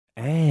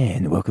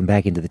And welcome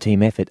back into the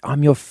team effort.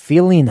 I'm your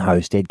fill-in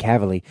host, Ed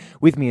Cavalier.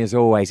 With me, as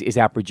always, is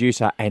our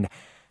producer and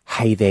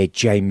hey there,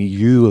 Jay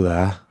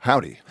Mueller.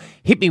 Howdy.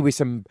 Hit me with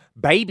some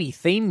baby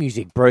theme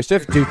music,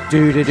 Broseph.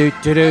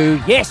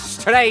 Do. Yes,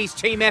 today's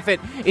team effort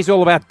is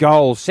all about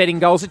goals, setting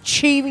goals,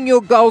 achieving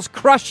your goals,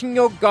 crushing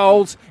your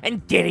goals,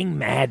 and getting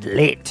mad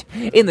lit.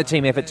 In the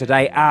team effort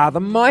today are the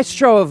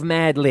maestro of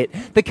mad lit,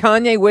 the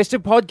Kanye West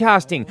of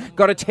podcasting.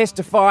 Got to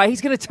testify,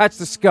 he's going to touch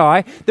the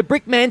sky. The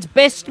Brickman's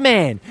best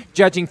man.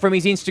 Judging from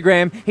his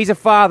Instagram, he's a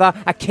father,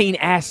 a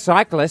keen-ass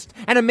cyclist,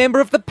 and a member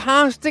of the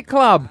Pastor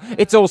Club.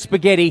 It's all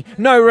spaghetti,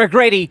 no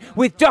regretty,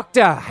 with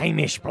Dr.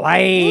 Hamish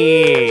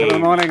Blade.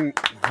 Good morning.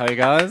 How are you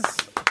guys?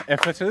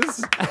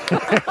 Efforters?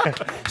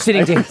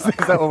 Sitting to... Is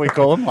that what we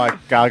call them?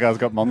 Like Gaga's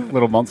got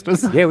little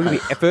monsters? Yeah, we're going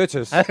to be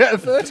efforters.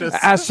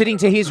 Efforters. Sitting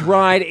to his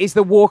right is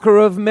the Walker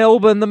of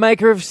Melbourne, the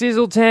maker of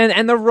Sizzletown,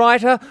 and the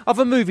writer of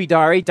a movie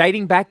diary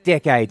dating back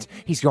decades.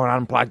 He's gone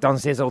unplugged on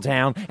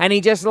Sizzletown, and he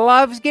just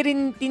loves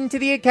getting into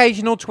the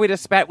occasional Twitter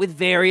spat with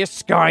various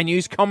Sky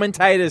News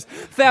commentators.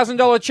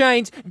 $1,000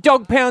 chains,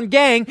 dog pound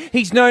gang.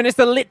 He's known as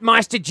the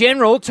Litmeister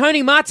General,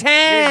 Tony Martin.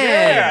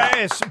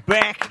 Yes,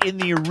 back in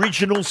the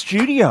original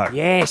studio.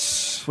 Yes.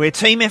 Where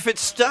Team Effort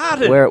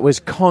started. Where it was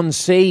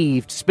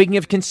conceived. Speaking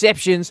of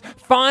conceptions,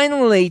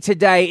 finally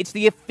today, it's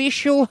the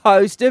official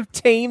host of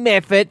Team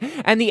Effort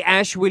and the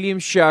Ash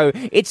Williams Show.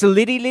 It's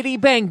Liddy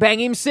Bang Bang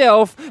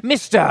himself,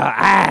 Mr.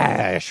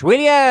 Ash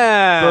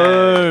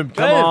Williams.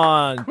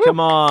 Boom. Come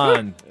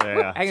on.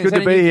 Yeah. Hang on, It's good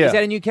to be here. Is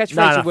that a new catchphrase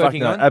No, you're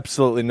working no, on?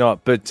 absolutely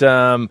not. But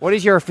What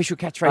is your official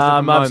catchphrase at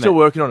the moment? I'm still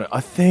working on it. I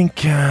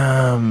think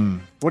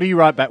What do you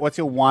write back? What's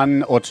your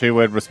 1 or 2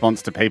 word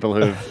response to people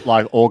who've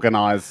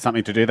organised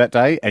something to do that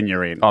day and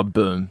you're in?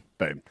 boom.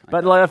 Boom.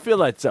 But I feel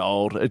like it's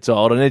old. It's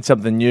old. I need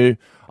something new.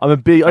 I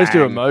used to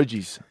do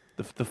emojis.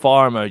 The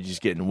fire emoji's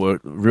getting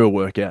real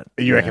workout.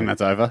 You reckon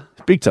that's over?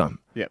 Big time.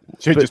 Yeah.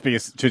 Should just be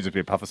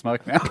a puff of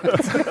smoke now.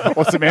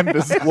 Or some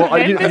embers. Well,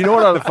 you know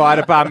what? The fire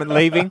department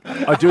leaving.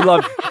 I do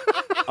love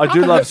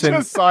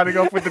sending. Just signing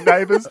off with the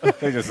neighbours.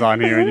 They just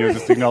sign here and you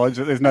just acknowledge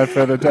that there's no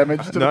further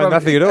damage to the No, property.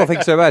 nothing at all.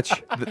 Thanks so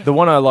much. The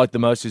one I like the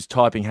most is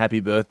typing happy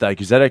birthday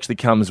because that actually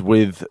comes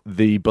with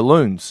the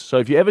balloons. So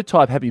if you ever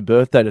type happy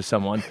birthday to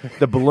someone,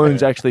 the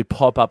balloons actually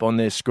pop up on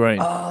their screen.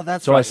 Oh,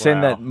 that's So right. I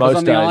send that Because most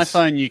on the days.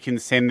 iPhone, you can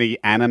send the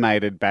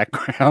animated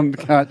background,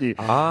 can't you?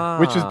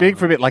 Which is big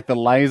for a bit, like the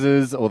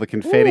lasers or the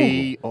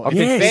confetti. Or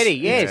confetti,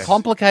 yes. It's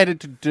complicated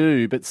to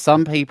do, but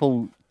some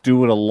people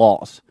do it a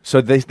lot.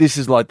 So this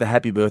is like the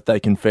happy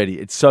birthday confetti.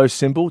 It's so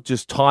simple.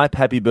 Just type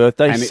happy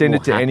birthday, And it send will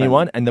it to happen.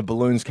 anyone, and the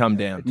balloons come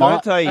down.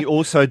 Don't they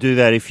also do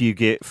that if you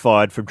get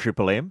fired from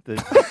Triple M?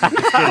 Just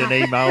get an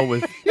email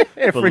with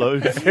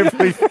balloons.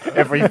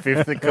 Every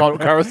fifth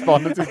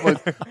correspondence is balloons.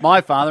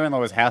 My father-in-law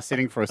was house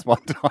sitting for us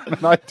one time,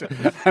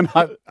 and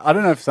I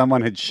don't know if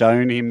someone had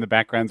shown him the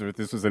backgrounds or if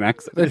this was an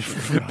accident,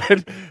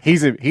 but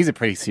he's a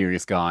pretty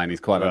serious guy and he's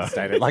quite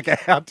understated. Like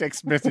our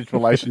text message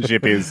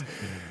relationship is.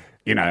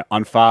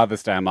 On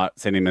Father's Day, I might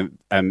send him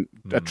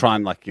try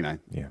and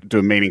do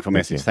a meaningful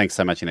message. Thanks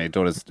so much. Your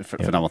daughter's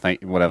phenomenal.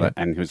 Thank you, whatever.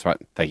 Yeah. And he was right.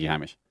 Thank you,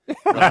 Hamish.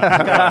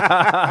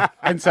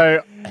 And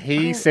so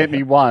he sent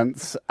me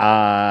once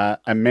a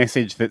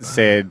message that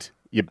said,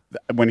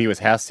 when he was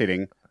house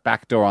sitting,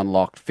 back door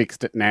unlocked,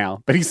 fixed it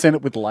now. But he sent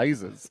it with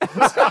lasers.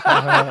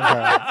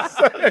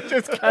 So it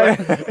just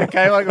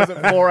came like it was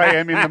at 4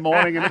 a.m. in the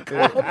morning in the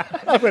club.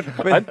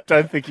 I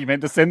don't think he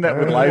meant to send that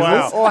with lasers.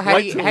 Wow. Or had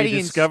Wait till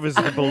he discovers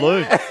the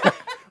balloon.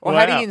 Or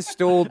had he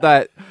installed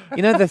that,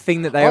 the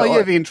thing that they...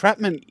 The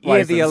entrapment lasers.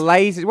 Yeah, the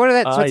lasers.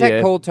 What's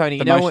that called, Tony?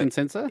 The motion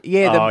sensor?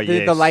 Yeah,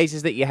 yes. the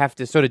lasers that you have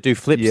to sort of do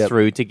flips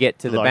through to get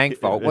to the bank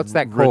vault. What's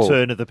that called?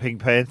 Return of the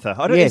Pink Panther.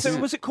 Yes.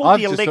 Was it called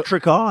the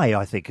Electric Eye,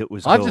 I think it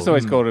was I've called. just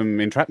always called them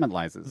entrapment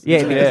lasers.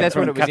 Yeah, because that's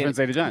From what it was Catherine in.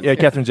 Zeta-Jones. Yeah,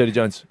 Catherine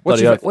Zeta-Jones.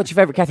 What's Bloody oath. your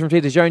favourite Catherine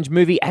Zeta-Jones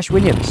movie? Ash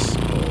Williams.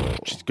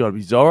 She's got to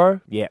be Zorro.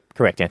 Yeah,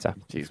 correct answer.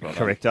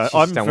 Correct. She's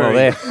I'm done very,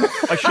 well there.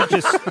 I should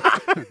just...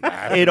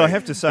 Ed, I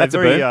have to say, That's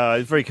a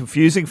it's very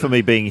confusing for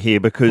me being here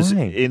because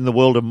Why? in the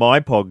world of my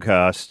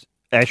podcast,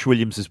 Ash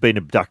Williams has been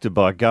abducted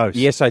by a ghost.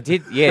 Yes, I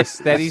did. Yes,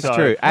 that is So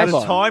true. The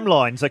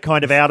timelines are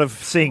kind of out of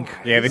sync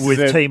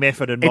with Team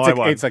Effort and my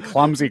one. It's a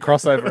clumsy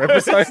crossover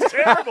episode.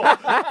 Terrible.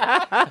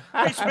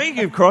 Hey,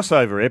 speaking of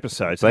crossover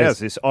episodes, how's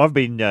this? I've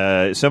been.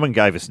 Someone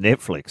gave us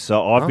Netflix,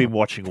 so I've been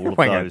watching all of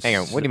those. Hang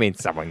on. What do you mean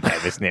someone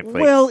gave us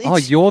Netflix? Well, Oh,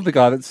 you're the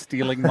guy that's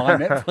stealing my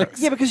Netflix.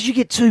 yeah, because you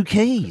get 2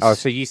 keys. Oh,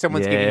 so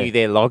someone's giving you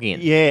their login.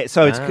 Yeah,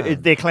 so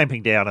they're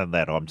clamping down on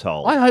that, I'm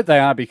told. I hope they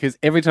are because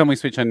every time we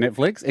switch on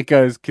Netflix, it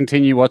goes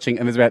continue watching,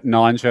 and there's about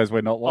 9 shows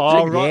we're not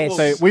watching. Oh, right.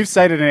 Yes. So we've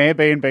stayed at an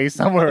Airbnb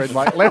somewhere and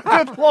left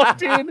it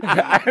locked in,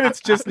 and it's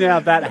just now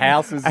that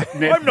house is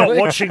Netflix. I'm not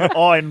watching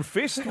Iron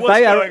Fist. What's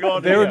going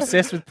on They're here?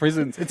 obsessed with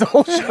prisons. It's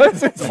all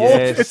shows.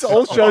 Yes. It's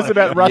all shows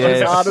about Russia's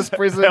Yes. hardest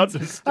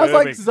prisons. How I was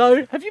like,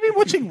 disturbing. Zoe, have you been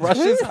watching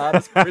Russia's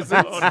hardest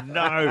prisons? Oh,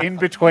 no. In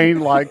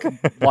between, Yeah.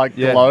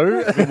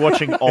 Glow. I've been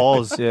watching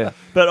Oz. Yeah.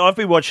 But I've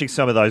been watching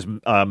some of those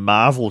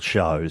Marvel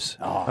shows.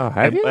 Oh,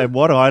 have you? And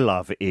what I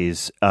love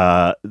is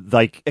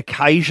they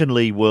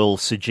occasionally will people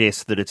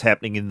suggest that it's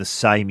happening in the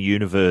same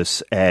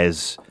universe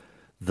as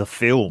the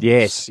film.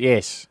 Yes.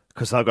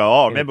 Because they'll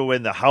go, remember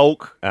when the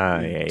Hulk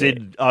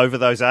did over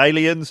those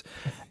aliens?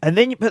 And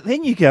then, but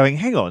then you're going,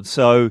 hang on,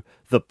 so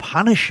the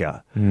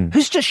Punisher,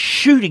 who's just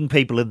shooting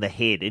people in the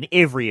head in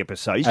every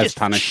episode, he's just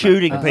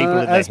shooting people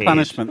in the as head.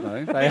 punishment,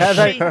 though.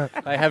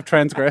 They have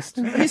transgressed.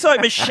 He's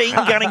like machine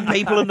gunning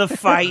people in the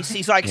face.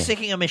 He's like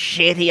sticking a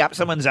machete up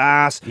someone's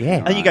ass.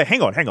 Yeah. And you go,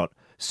 hang on.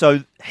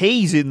 So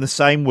he's in the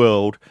same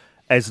world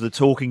as the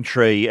talking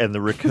tree and the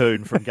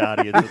raccoon from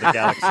Guardians of the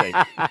Galaxy.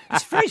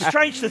 It's very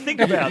strange to think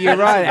about. You're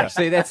that, right, isn't it?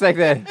 actually. That's like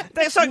that.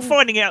 That's like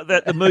finding out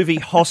that the movie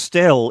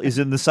Hostel is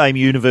in the same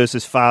universe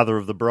as Father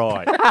of the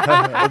Bride,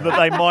 and that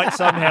they might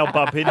somehow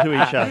bump into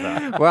each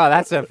other. Well,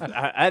 there's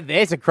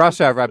a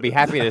crossover I'd be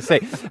happy to see.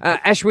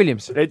 Ash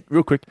Williams. Ed,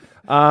 real quick.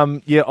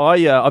 I've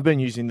been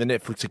using the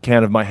Netflix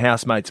account of my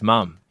housemate's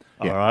mum.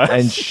 All right.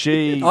 And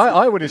she...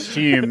 I would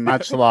assume,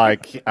 much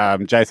like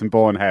Jason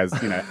Bourne has,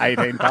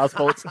 18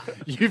 passports,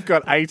 you've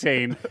got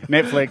 18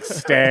 Netflix,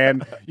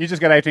 Stan. You just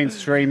got 18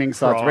 streaming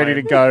sites ready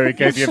to go in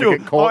case you ever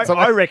get caught.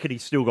 I reckon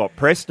he's still got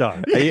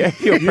Presto.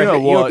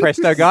 You're a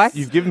Presto guy?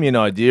 You've given me an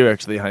idea,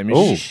 actually, Hamish.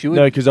 Oh, should.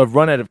 No, because I've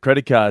run out of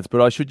credit cards,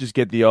 but I should just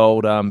get the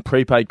old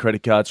prepaid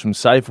credit cards from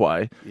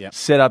Safeway,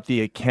 set up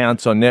the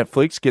accounts on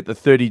Netflix, get the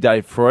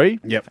 30-day free,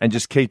 and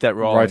just keep that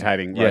rolling.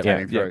 Rotating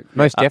through.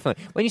 Most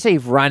definitely. When you say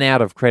you've run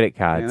out of credit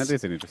cards, Yeah, that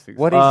is an interesting.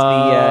 what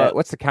is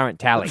what's the current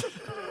tally?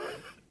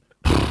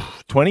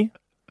 20?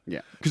 Yeah.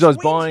 Because I was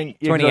buying...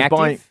 20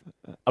 active?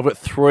 I've got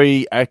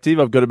 3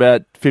 active. I've got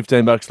about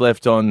 $15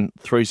 left on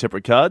 3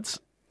 separate cards.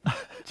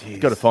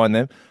 Got to find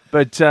them.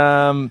 But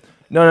no.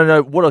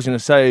 What I was going to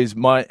say is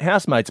my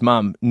housemate's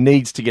mum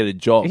needs to get a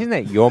job. Isn't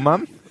that your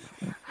mum?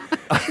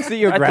 Is it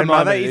your At the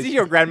grandmother? moment, Is it it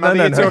your grandmother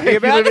you're no. talking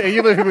about? Are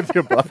you living with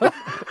your brother?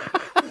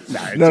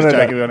 No.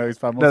 Joking. I know he's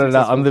far more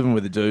successful. I'm living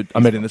with a dude. I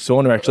met in the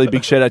sauna, actually.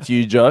 Big shout out to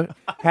you, Joe.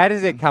 How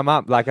does it come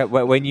up? Like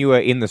when you were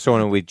in the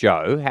sauna with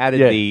Joe, how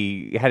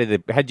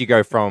did you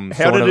go from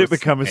How did sauna- it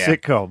become a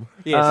sitcom?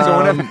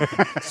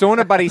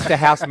 sauna buddies to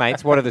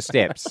housemates? What are the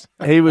steps?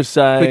 He was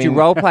saying... Could you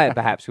role play it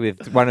perhaps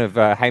with one of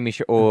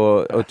Hamish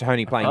or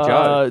Tony playing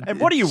Joe? And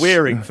what are you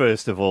wearing,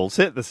 first of all?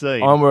 Set the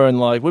scene. I'm wearing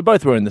we're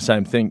both wearing the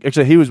same thing.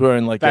 Actually, he was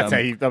wearing That's how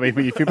you. I mean,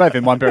 if you're both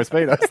in one pair of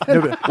speedos,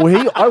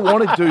 I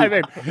wanted to... I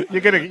mean,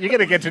 you're gonna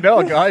get to know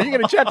a guy. You're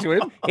gonna chat to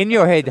him. In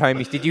your head,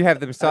 Hamish, did you have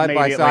them side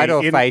by side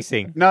or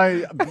facing?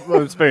 No,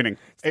 spooning.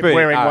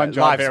 Wearing one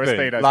giant pair of spoon.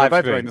 speedos. Live We're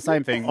both spoon. wearing the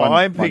same thing.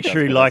 I'm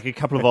picturing like a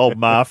couple of old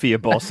mafia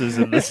bosses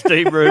in the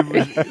steam room.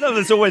 No,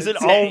 there's always in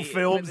old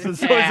films.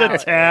 There's always a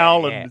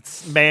towel and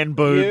man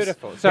boobs.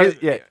 Beautiful. So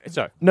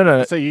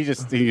No. So you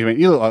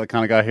look like the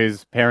kind of guy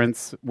whose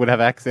parents would have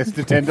access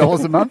to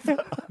 $10 a month.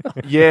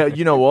 Yeah,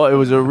 you know what? It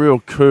was a real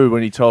coup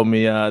when he told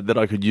me that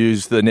I could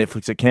use the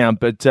Netflix account.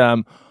 But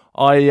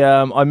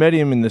I met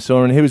him in the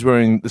sauna and he was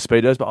wearing the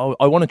Speedos, but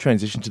I want to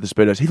transition to the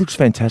Speedos. He looks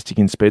fantastic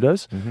in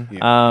Speedos.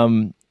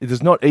 Mm-hmm. It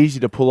is not easy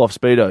to pull off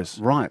Speedos.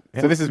 Right.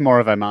 So this is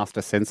more of a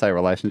master-sensei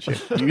relationship.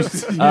 May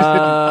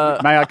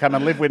I come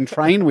and live and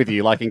train with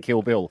you like in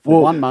Kill Bill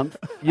for 1 month,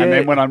 and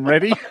then when I'm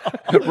ready,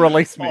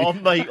 release me.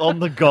 On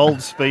the gold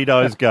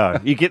Speedos go.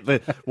 You get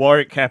the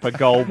Warwick Kappa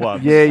gold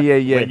ones. Yeah.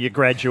 When you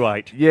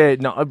graduate. Yeah,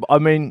 no, I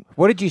mean...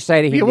 what did you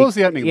say to him? Yeah, what was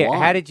the opening line?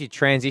 How did you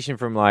transition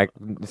from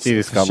See,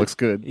 this guy looks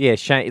good. Yeah,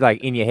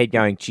 like in your head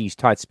going, geez,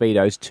 tight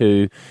Speedos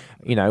to,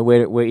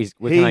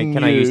 where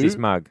can I use this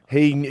mug?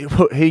 He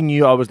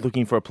knew I was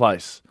looking for a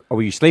place. Or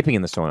were you sleeping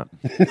in the sauna?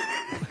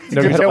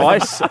 No, we had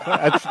ice.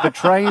 The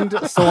trained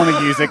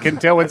sauna user can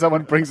tell when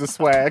someone brings a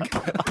swag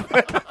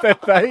that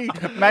they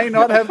may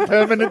not have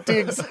permanent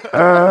digs. He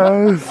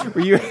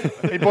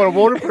bought a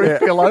waterproof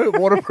pillow,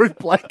 waterproof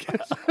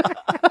blanket.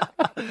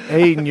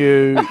 He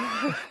knew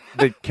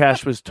the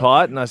cash was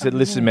tight, and I said,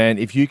 listen, man,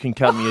 if you can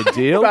cut me a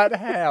deal... But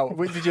how?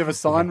 Did you have a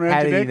sign How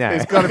around did your he neck? know?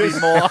 There's got to be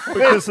more.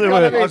 Because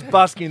I was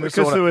busking in the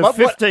Because there sauna. were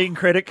 15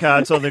 credit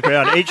cards on the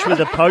ground, each with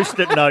a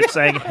post-it note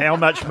saying how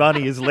much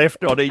money is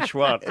left on each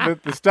one.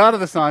 The start of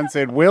the sign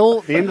said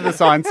will, the end of the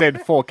sign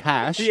said for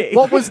cash.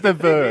 What was the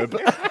verb?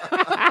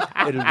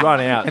 It had run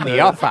out. And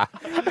the offer.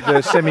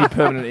 The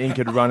semi-permanent ink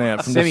had run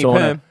out from the sauna.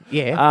 Semi-perm.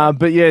 Yeah.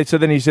 But yeah, so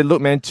then he said,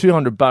 look, man,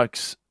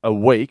 $200 a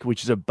week,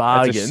 which is a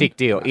bargain. That's a sick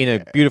deal in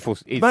a beautiful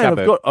Mate, suburb.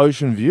 I've got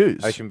ocean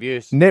views. Ocean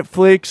views.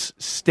 Netflix,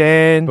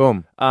 Stan,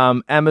 Boom.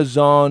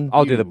 Amazon.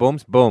 I'll do the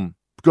booms. Boom.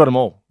 Got them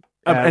all.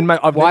 And mate,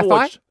 I've never Wi-Fi?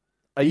 watched...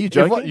 Are you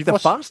joking? You've the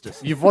watched-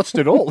 fastest. You've watched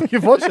it all.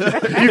 You've watched it.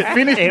 You've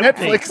finished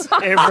Empty.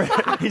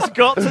 Netflix. He's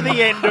got to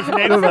the end of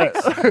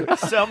Netflix.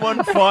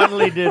 Someone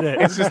finally did it.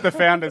 It's just the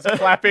founders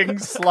clapping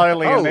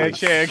slowly in their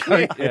chair.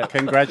 Going,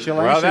 Congratulations,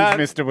 Well done.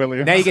 Mr.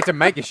 Williams. Now you get to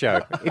make a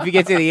show. If you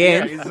get to the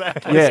end,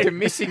 Yeah. you're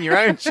missing your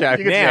own show. You get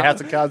to your Now,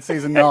 House of Cards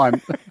season 9.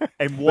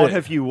 And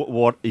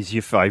what is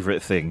your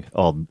favourite thing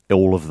on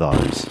all of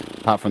those?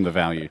 Apart from the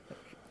value.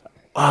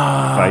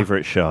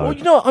 Favourite show? Well,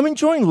 you know, I'm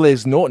enjoying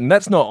Les Norton.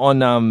 That's not on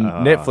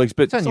Netflix,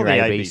 but it's on your the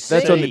ABC.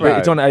 that's on bro.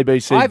 it's on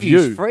ABC I've View.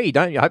 used free.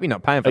 Don't you? I hope you're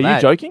not paying for Are that.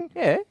 you joking?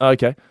 Yeah.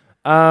 Okay.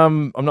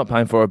 I'm not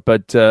paying for it,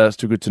 but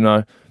still good to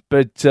know.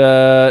 But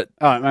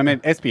I mean,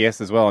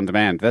 SBS as well on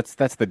demand. That's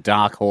the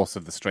dark horse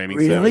of the streaming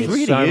service.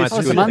 Really So is. much Oh,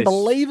 good some at this.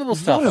 unbelievable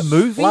stuff. of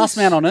movies. Last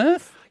Man on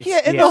Earth. Yeah,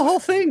 and The whole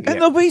thing.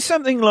 And there'll be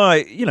something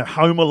like,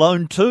 Home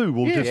Alone 2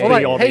 will just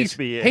be on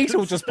SBS. Heat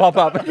will just pop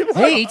up.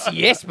 Heat,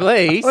 yes,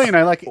 please.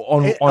 Well, like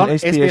on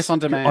SBS on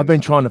demand. I've been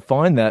trying to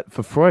find that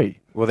for free.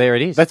 Well, there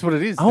it is. That's what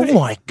it is. Oh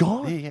my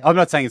god! Yeah. I'm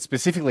not saying it's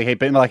specifically Heat,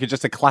 but like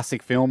just a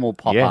classic film will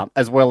pop Yeah. up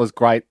as well as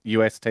great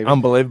US TV.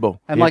 Unbelievable.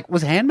 And like,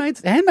 was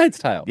Handmaid's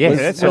Tale? Yes. was,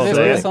 That's was on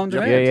SBS there. on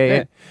demand?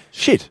 Yeah.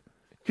 Shit.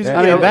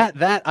 I mean,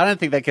 that I don't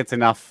think that gets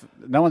enough.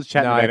 No one's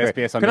chatting No, I about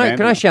agree. SBS on Can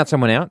demand. I shout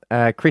someone out?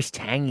 Chris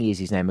Tangy is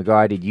his name, a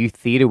guy I did youth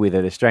theatre with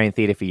at Australian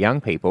Theatre for Young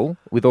People,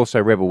 with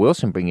also Rebel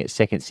Wilson bringing it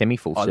second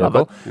semi-full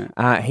circle.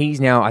 He's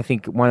now, I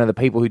think, one of the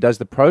people who does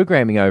the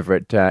programming over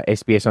at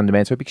SBS On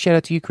Demand. So a big shout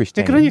out to you, Chris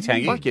Yeah, Tangy. good on you,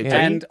 Tangy. Fuck yeah, Tangy.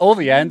 And all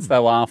the ads,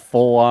 though, are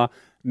for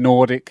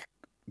Nordic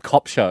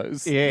cop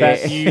shows Yeah.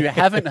 that you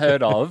haven't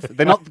heard of.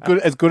 They're not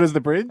as good as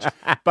The Bridge,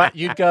 but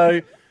you'd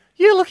go,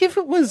 yeah, look, if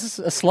it was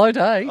a slow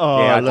day, Oh,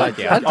 Yeah, look,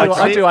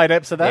 I'd do 8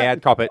 eps of that. Yeah,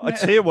 I'd cop it. I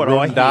tell you what, Raw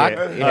I and dark.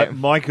 hear. Yeah.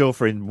 My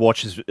girlfriend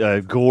watches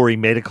gory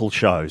medical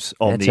shows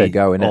on That's her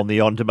go, innit? on the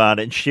on demand,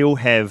 and she'll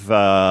have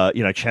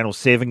Channel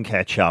 7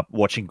 catch up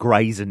watching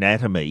Grey's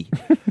Anatomy.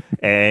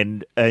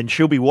 And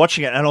she'll be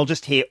watching it, and I'll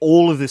just hear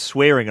all of this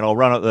swearing, and I'll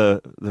run up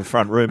the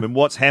front room. And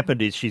what's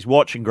happened is she's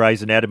watching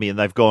Grey's Anatomy, and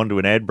they've gone to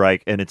an ad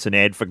break, and it's an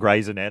ad for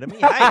Grey's Anatomy.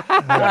 Hey,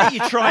 why don't you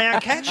try our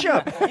catch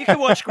up? You can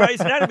watch Grey's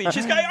Anatomy. And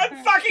she's going,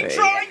 I'm fucking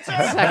trying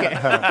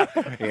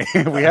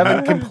to. We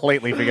haven't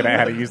completely figured out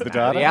how to use the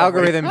data. The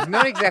algorithm's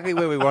not exactly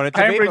where we want it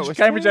to be. But we're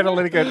Cambridge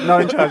Analytica,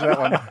 not in charge of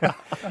that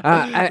one.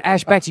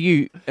 Ash, back to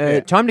you.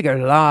 Time to go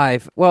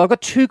live. Well, I've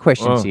got two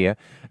questions here.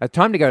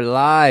 Time to go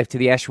live to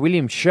the Ash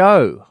Williams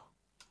show.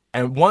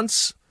 And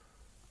once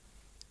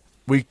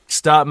we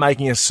start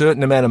making a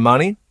certain amount of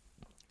money,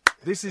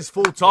 this is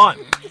full time.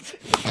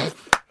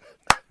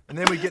 And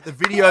then we get the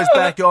videos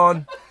back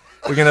on.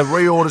 We're going to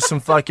reorder some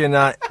fucking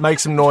Make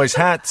Some Noise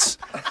hats.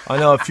 I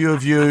know a few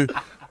of you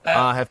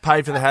have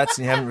paid for the hats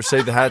and you haven't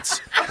received the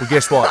hats. Well,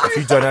 guess what? If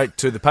you donate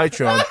to the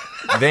Patreon,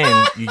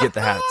 then you get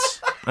the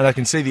hats. And I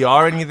can see the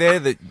irony there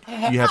that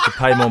you have to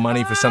pay more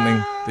money for something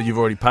that you've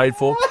already paid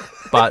for.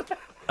 But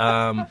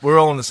we're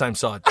all on the same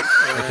side.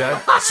 Okay?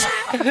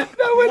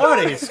 What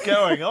is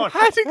going on?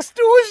 Hat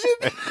extortion.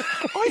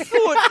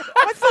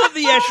 I thought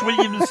the Ash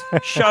Williams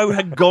show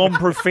had gone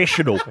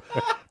professional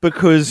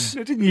because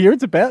Didn't you hear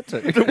it's about to?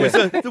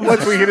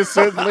 Once we hit a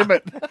certain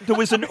limit. there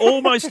was an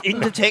almost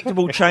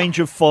indetectable change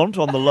of font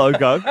on the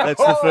logo. That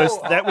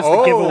was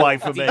the giveaway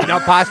for me.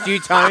 Not past you,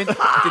 Tone. Did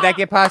that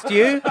get past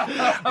you?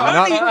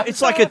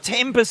 It's like a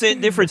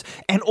 10% difference.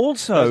 And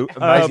also,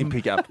 Amazing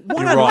pickup. what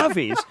You're I right. love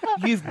is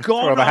you've Where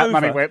gone the hat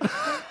money over, went.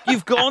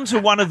 you've gone to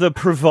one of the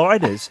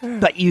providers,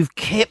 but you've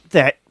kept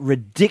that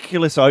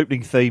ridiculous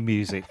opening theme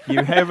music.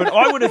 You haven't.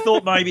 I would have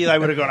thought maybe they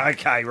would have gone,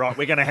 okay, right,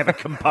 we're going to have a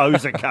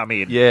composer come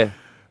in. Yeah.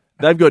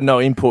 They've got no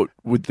input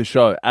with the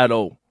show at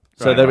all.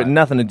 So they've got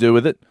nothing to do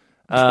with it.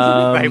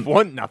 They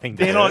want nothing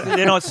to They're do. not.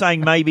 They're not saying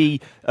maybe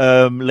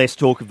less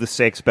talk of the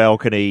sex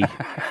balcony,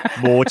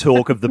 more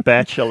talk of the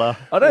Bachelor.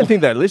 I don't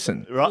think they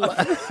listen. Right.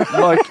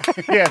 Like,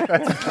 Yeah,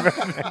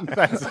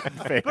 that's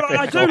fair. But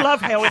I do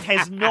love how it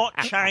has not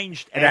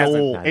changed It at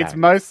hasn't. all. It's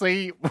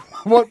mostly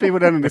what people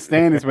don't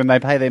understand is when they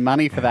pay their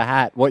money for the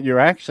hat, what you're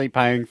actually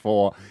paying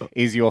for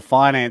is you're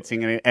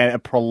financing a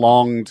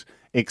prolonged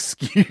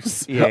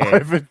excuse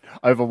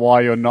over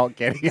why you're not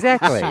getting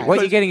Exactly.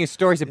 What you're getting is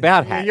stories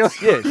about hats.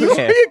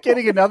 You're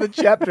getting another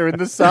chapter in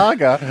the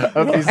saga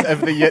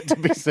of the yet to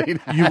be seen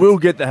hat. you will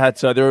get the hat.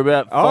 So there are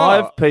about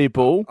 5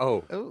 people,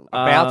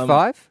 About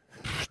 5?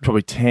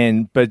 probably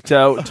 10. But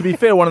to be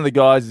fair, one of the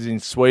guys is in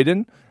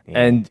Sweden,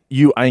 and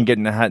you ain't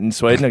getting a hat in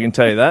Sweden, I can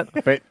tell you that.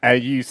 But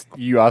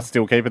you are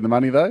still keeping the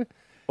money though?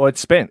 Well,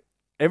 it's spent.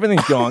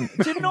 Everything's gone.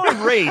 Didn't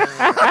I read? Did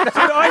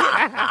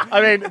I?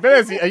 I mean, but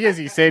as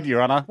you said,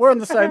 Your Honour, we're on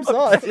the same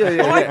side.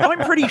 I'm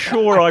pretty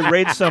sure I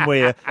read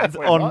somewhere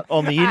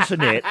on the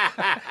internet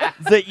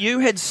that you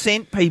had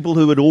sent people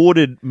who had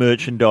ordered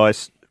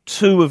merchandise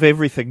 2 of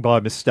everything by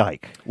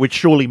mistake, which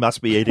surely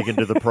must be eating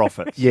into the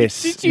profits.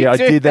 Yes. you I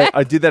do did that.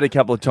 I did that a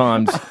couple of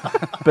times.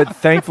 But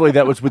thankfully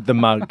that was with the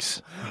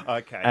mugs.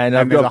 Okay. And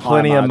I've there's got a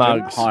plenty of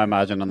margin, mugs. Higher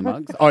margin on the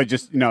mugs. Oh,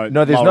 just No,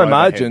 there's lower no overheads.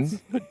 margin.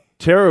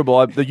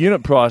 Terrible. The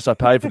unit price I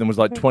paid for them was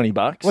like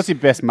 $20. What's your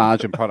best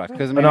margin product?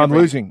 Because And I'm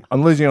losing.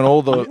 I'm losing on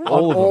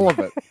all of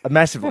it.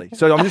 massively.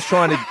 So I'm just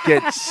trying to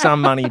get some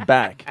money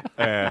back.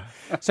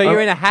 So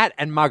you're in a hat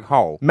and mug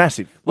hole.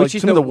 Massive. Like Which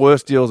is some of the- the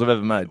worst deals I've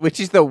ever made. Which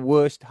is the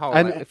worst hole.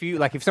 And-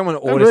 If someone No,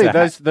 orders really, a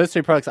hat, those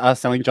 2 products are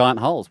selling giant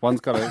holes.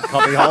 One's got a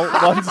copy hole.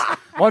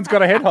 One's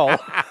got a head hole.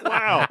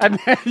 Wow! And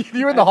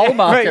you're in the hole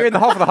market. Right, you're in the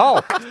hole for the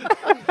hole.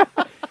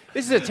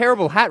 This is a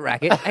terrible hat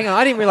racket. Hang on,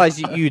 I didn't realise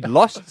you'd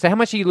lost. So how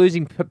much are you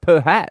losing per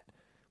hat?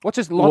 What's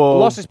his Well-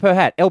 losses per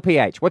hat?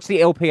 LPH. What's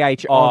the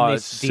LPH on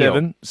this deal?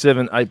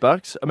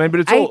 $8. I mean, but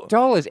it's all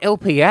 $8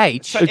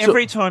 LPH. So It's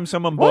every time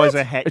someone buys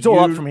a hat, it's all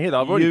up from here.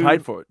 though. I've already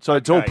paid for it, so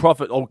it's all Okay.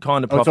 profit, all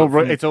kind of Oh, profit.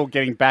 from- it's all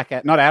getting back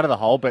at, not out of the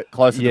hole, but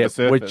closer to yeah, the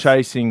surface. we're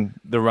chasing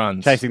the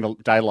runs. chasing the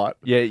daylight.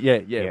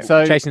 Yeah.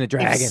 So Chasing the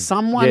dragon.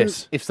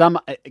 If some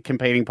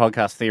competing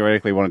podcast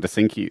theoretically wanted to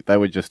sink you, they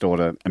would just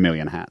order 1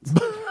 million hats.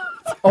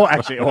 Or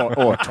actually,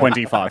 or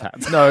 25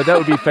 hats. No, that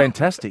would be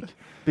fantastic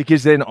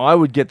because then I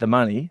would get the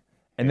money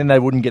and then they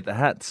wouldn't get the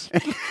hats.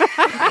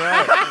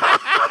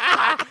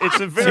 it's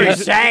a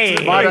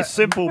very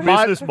simple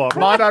business model.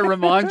 Might I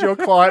remind your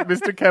client,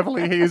 Mr.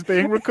 Cavalier, he is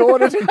being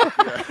recorded?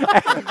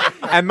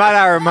 And might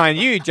I remind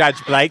you,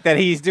 Judge Blake, that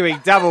he's doing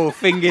double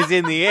fingers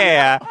in the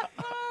air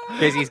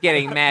because he's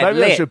getting mad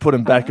Maybe I lit. should put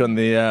them back on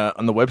the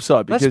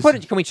website because Let's put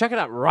it. Can we chuck it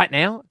up right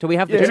now? Do we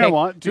have the Yeah. tech? Do you know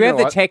what? Do we have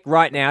the tech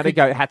right now to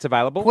go hats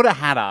available? Put a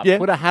hat up. Yeah.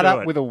 Put a hat Do up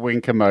it. with a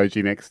wink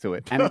emoji next to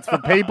it. And it's for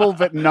people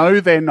that know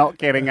they're not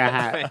getting a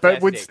hat,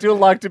 but would Fantastic. still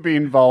like to be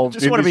involved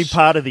Just in want to be this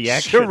part of the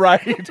action.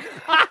 charade.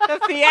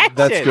 That's the action.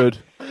 that's good.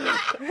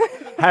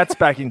 Hats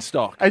back in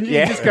stock. And you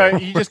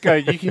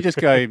can just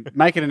go,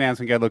 make an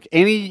announcement and go, look,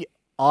 any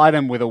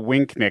item with a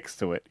wink next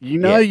to it. You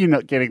know you're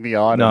not getting the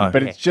item, No.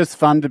 but it's just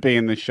fun to be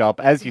in the shop.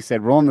 As you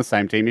said, we're on the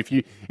same team. If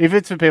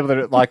it's for people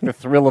that like the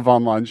thrill of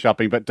online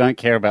shopping but don't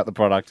care about the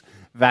product,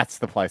 that's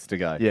the place to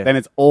go. Yeah. Then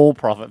it's all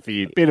profit for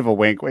you. Bit of a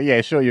wink. Well,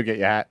 yeah, sure, you'll get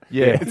your hat.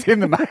 Yeah. It's in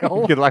the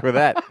mail. Good luck with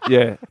that.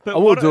 Yeah, I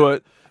will what do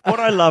it. What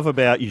I love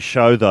about your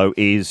show, though,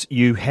 is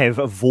you have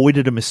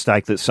avoided a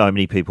mistake that so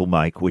many people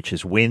make, which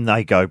is when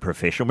they go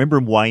professional. Remember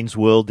in Wayne's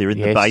World, they're in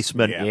the Yes.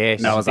 basement.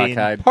 Yes. Noah's Then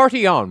Arcade.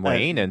 Party on,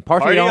 Wayne, and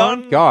party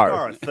on, Garth.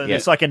 Garth. And Yeah.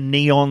 It's like a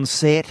neon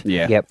set.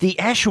 Yeah. Yep. The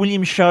Ash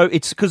Williams show,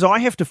 it's because I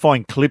have to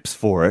find clips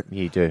for it.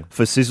 You do.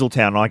 For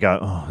Sizzletown, and I go,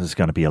 oh, this is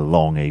going to be a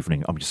long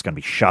evening. I'm just going to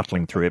be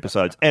shuttling through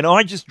episodes. And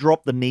I just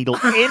drop the needle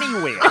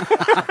anywhere.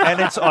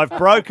 And I've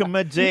broken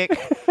my dick.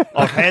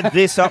 I've had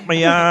this up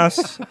my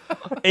ass.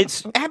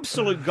 It's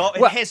absolute gold.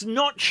 It has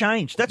not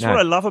changed. That's No. what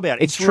I love about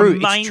it. It's true. It's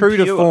remained true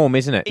to pure. form,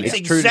 isn't it? It's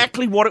It's true to-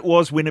 exactly what it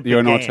was when it You're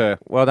an began. auteur.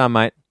 Well done,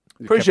 mate.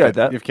 Appreciate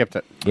that. You've kept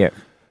it. Yeah.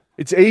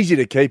 It's easy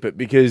to keep it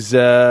because you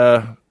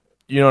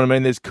know what I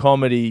mean. There's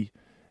comedy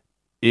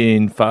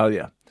in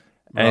failure,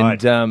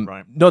 Right, and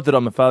right. not that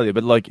I'm a failure,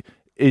 but like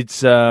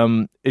it's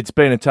been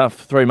a tough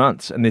 3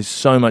 months, and there's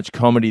so much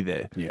comedy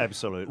there.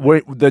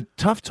 Absolutely. The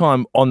tough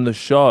time on the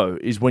show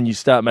is when you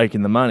start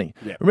making the money.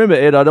 Yeah. Remember,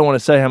 Ed, I don't want to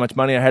say how much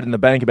money I had in the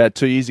bank about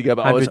 2 years ago,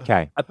 but I was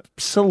 100K.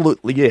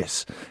 absolutely,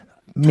 yes,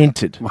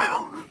 minted.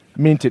 Wow.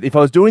 Minted. If I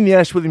was doing the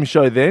Ash Williams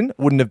show then,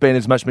 wouldn't have been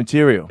as much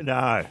material.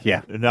 No.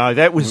 Yeah. No,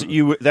 that was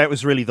that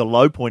was really the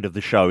low point of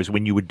the show, is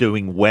when you were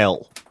doing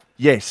well.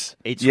 Yes.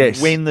 It's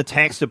yes. when the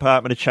tax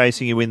department are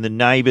chasing you, when the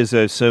neighbours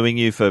are suing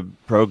you for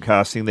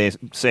broadcasting their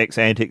sex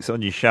antics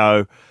on your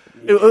show.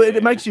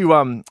 It makes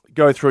you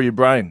go through your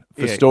brain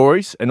for Yeah.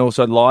 stories and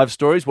also live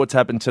stories, what's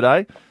happened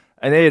today.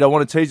 And Ed, I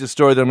want to tease a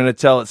story that I'm going to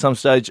tell at some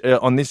stage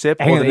on this ep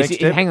Hang or on, the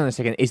next ep. hang on a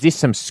second. Is this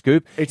some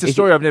scoop? It's a Is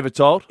story I've never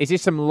told. Is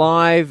this some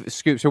live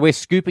scoop? So we're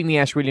scooping the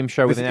Ash Williams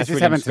show with an Is Ash this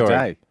Williams happened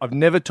story. today? I've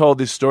never told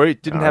this story.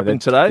 It didn't No, happen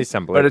that's- today, it's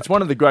unbelievable. but it's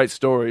one of the great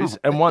stories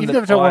and one You've that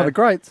never told one of the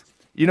greats.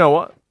 You know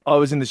what? I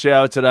was in the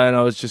shower today and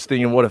I was just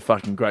thinking, what a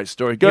fucking great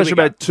story. It goes Here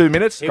for we about 2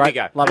 minutes. Here we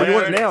go. What do you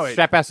want now, Ed?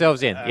 Strap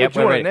ourselves in. Yep, What do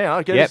you we're want ready. now?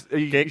 Okay, Yep. are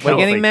you- Get We're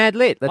Healthy. getting mad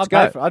lit. Let's I'd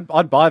go. pay for-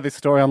 I'd buy this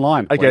story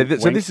online. Okay,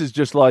 Wink, so wink. this is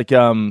just like,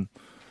 when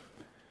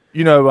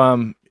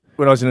I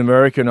was in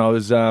America and I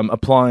was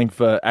applying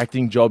for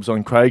acting jobs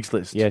on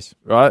Craigslist. Yes.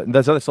 Right? And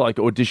that's like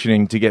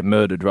auditioning to get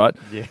murdered, right?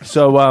 Yeah.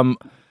 So,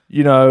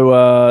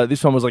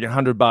 this one was like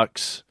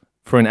 $100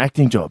 for an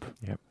acting job.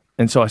 Yep.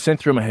 And so I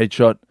sent through my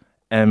headshot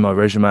and my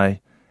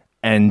resume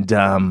and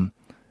I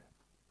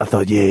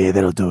thought, yeah,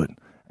 that'll do it.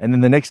 And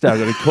then the next day I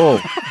got a call.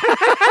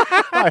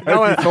 I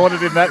hope you thought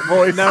it in that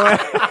voice.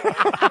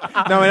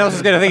 No one else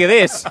is going to think of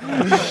this.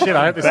 Shit,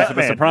 I hope this is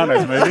the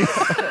Sopranos movie.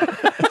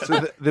 So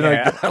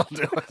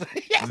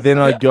then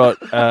I got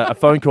a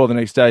phone call the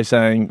next day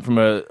saying from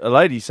a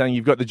lady saying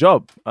you've got the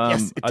job.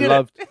 Yes, it I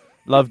did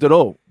loved it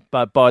all.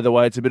 But by the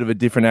way, it's a bit of a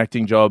different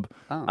acting job.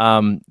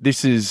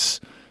 This is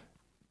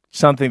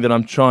something that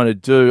I'm trying to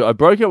do. I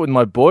broke up with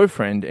my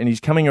boyfriend and he's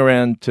coming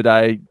around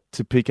today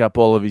to pick up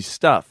all of his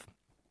stuff.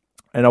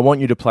 And I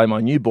want you to play my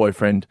new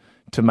boyfriend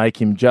to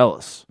make him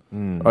jealous. All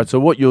right, so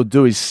what you'll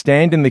do is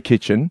stand in the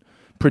kitchen,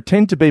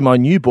 pretend to be my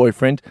new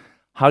boyfriend,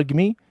 hug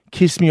me,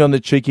 kiss me on the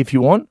cheek if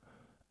you want.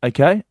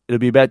 Okay, it'll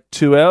be about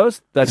 2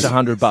 hours. That's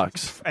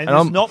 $100. And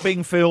it's not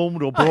being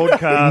filmed or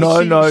broadcast.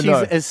 No, She's no.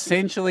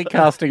 essentially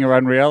casting her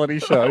own reality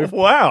show.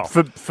 Wow.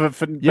 Yeah.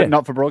 But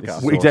not for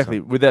broadcast. Exactly,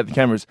 without the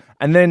cameras.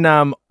 And then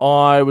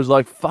I was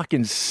like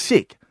fucking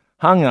sick,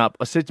 hung up.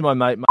 I said to my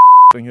mate,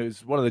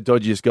 who's one of the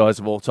dodgiest guys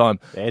of all time.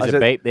 There's I a said,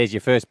 beep. There's your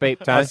first beep,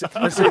 Tony.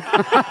 I said,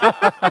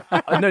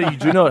 I know you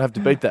do not have to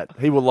beat that.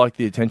 He will like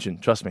the attention.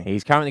 Trust me.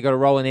 He's currently got a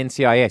role in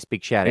NCIS.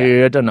 Big shout out.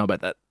 Yeah, I don't know about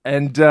that.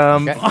 And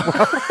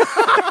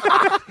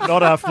Not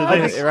Not after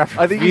this.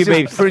 I think he's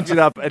just printed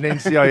up an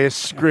NCIS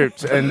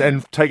script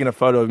and taken a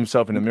photo of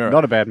himself in the mirror.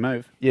 Not a bad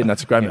move. Yeah,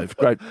 that's a great move.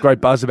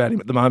 Great buzz about him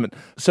at the moment.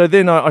 So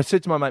then I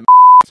said to my mate,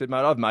 I said,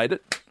 mate, I've made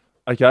it.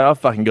 Okay, I've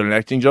fucking got an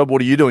acting job.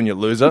 What are you doing, you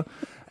loser?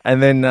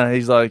 And then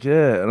he's like,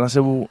 yeah. And I said,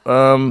 well,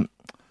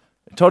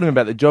 I told him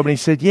about the job, and he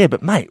said, yeah,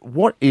 but mate,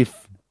 what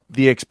if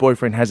the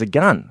ex-boyfriend has a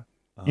gun?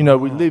 You know,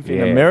 we live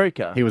in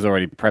America. He was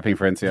already prepping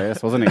for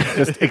NCIS, wasn't he?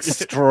 Just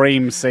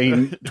extreme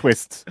scene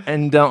twists.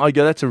 And I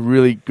go, that's a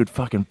really good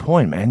fucking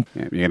point, man.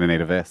 Yeah, you're going to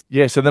need a vest.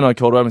 Yeah, so then I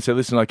called him and said,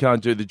 listen, I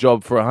can't do the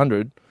job for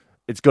 100.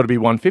 It's got to be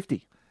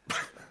 150.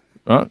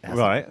 Right?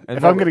 Right.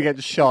 If I'm going to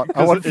get shot,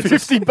 I want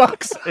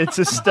 $50. It's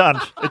a stunt.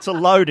 It's a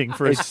loading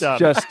for a It's stunt.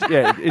 just,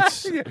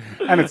 it's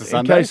And it's a in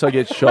Sunday. case I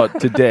get shot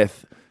to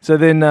death. So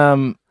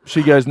then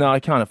she goes, no, I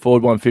can't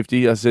afford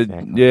 150. I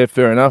said, yeah,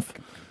 fair enough.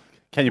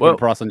 Can you Well- put a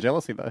price on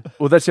jealousy, though?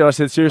 Well, that's it. I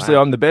said, seriously,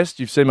 I'm the best.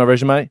 You've seen my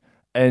resume,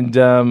 and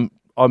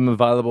I'm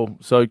available.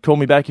 So call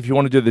me back if you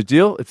want to do the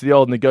deal. It's the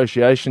old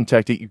negotiation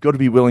tactic. You've got to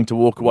be willing to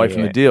walk away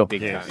from the deal.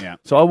 Yeah.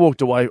 So I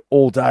walked away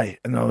all day,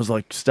 and I was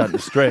like starting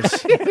to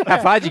stress.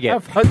 How far'd you get?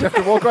 I have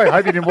to walk away. I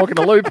hope you didn't walk in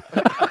a loop.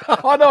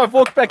 Oh, no, I've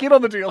walked back in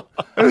on the deal.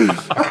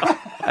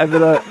 And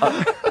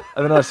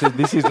then I said,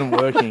 this isn't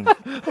working.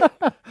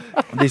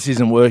 This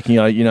isn't working.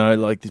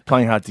 Like it's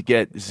playing hard to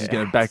get. This is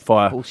going to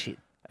backfire. Bullshit.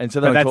 And so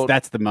then But I called.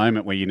 that's the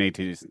moment where you need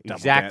to just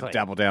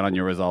double down on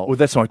your result. Well,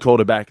 that's when I called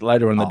her back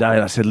later in the day,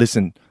 and I said,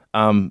 listen,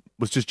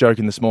 was just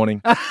joking this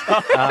morning.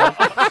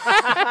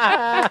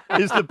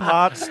 Is the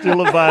part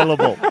still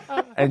available?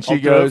 And she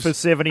I'll goes, do it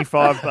for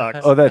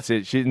 $75. oh, that's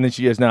it. And then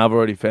she goes, no, I've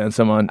already found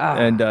someone,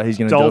 and he's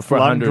going to do it Dolph for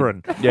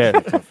 100. Lundgren. Yeah,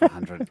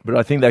 100. but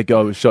I think that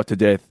guy was shot to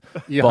death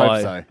You by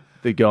hope so.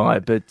 the guy.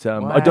 But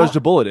I dodged a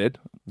bullet, Ed,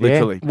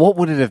 literally. What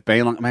would it have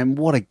been like? I mean,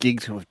 what a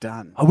gig to have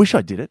done. I wish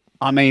I did it.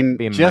 I mean,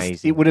 Be just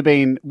amazing. it would have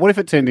been. What if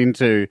it turned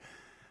into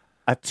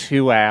a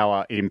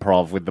 2-hour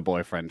improv with the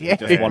boyfriend? Yeah.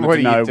 Just wanted What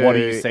to do you know, what are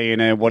do? you seeing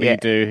her? What Yeah.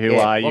 do you do? Who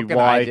Yeah. are you? What can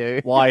I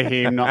do? Why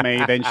him, not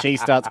me? Then she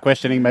starts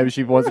questioning. Maybe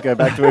she wants to go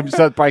back to him. She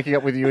starts breaking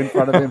up with you in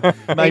front of him.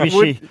 Maybe It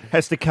would- she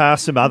has to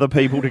cast some other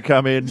people to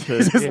come in to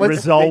Let's-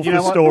 resolve you the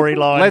know what?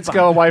 storyline. Let's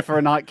go away for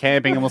a night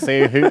camping and we'll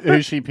see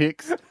who she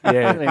picks.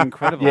 Yeah.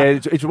 Incredible. Yeah,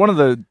 it's one of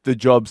the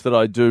jobs that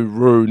I do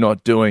rue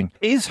not doing.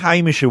 Is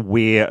Hamish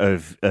aware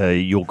of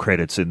your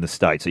credits in the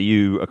States? Are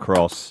you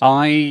across?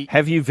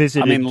 Have you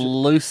visited?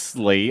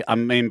 Loosely. I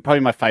mean,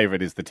 probably my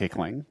favourite is the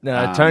tickling.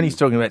 No, Tony's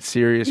talking about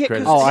serious Yeah,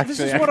 credits. 'cause Oh, this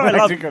actually, is what I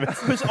love actually,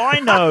 because I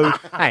know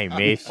Hey,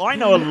 miss. I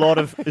know a lot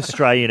of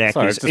Australian actors.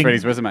 Sorry, I've just read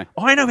his resume.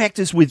 I know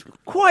actors with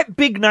quite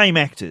big name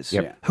actors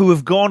Yep. who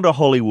have gone to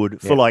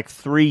Hollywood for Yep. like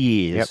 3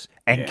 years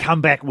Yep. and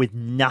come back with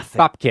nothing.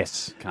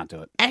 Bupkiss. Can't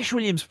do it. Ash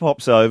Williams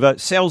pops over,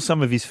 sells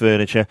some of his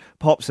furniture,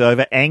 pops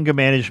over, anger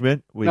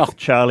management with Oh.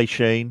 Charlie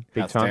Sheen.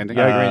 Big time.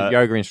 Outstanding.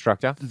 Yoga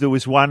instructor. There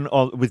was one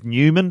with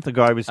Newman. The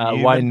guy was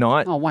Newman. Wayne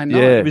Knight. Oh, Wayne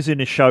Knight. Yeah. He was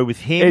in a show with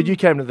him. Ed, you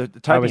came to the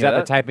taping I was of at the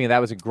that. taping of that.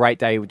 It was a great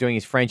day. Doing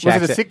his French Was it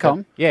a accent.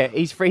 sitcom? Yeah,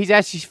 his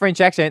actually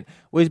French accent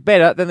was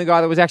better than the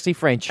guy that was actually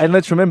French. And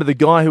let's remember the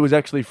guy who was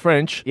actually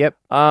French Yep.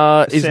 is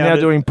now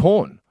Sounded- doing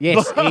porn.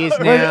 Yes, he is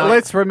now.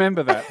 Let's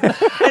remember that.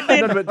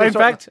 In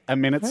fact, a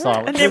minute's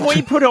silence. And then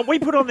we put on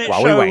that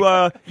While we wait.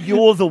 show,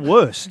 You're the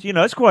Worst. You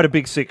know, it's quite a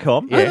big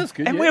sitcom. Yeah, that's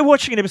good, And yeah. we're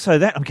watching an episode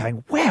of that. I'm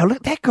going, wow,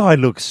 look, that guy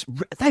looks.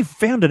 They've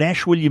found an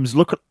Ash Williams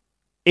look.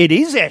 It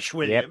is Ash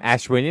Williams. Yep,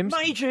 Ash Williams.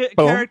 Major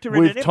character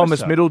in With an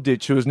Thomas episode.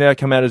 Middleditch, who has now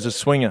come out as a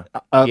swinger.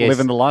 Yes.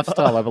 Living the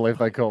lifestyle, I believe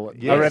they call it.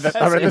 I read, Yes.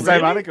 I read the Really?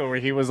 same article where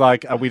he was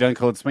like, we don't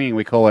call it swinging,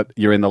 we call it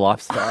you're in the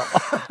lifestyle.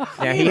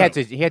 Now he had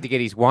to get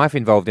his wife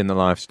involved in the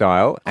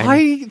lifestyle.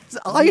 And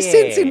I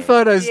sense in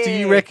photos, do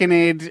you reckon,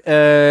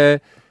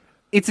 Ed,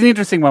 it's an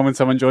interesting one when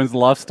someone joins the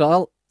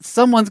lifestyle.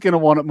 Someone's going to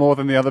want it more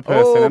than the other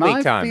person. Oh, and big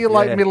I time. feel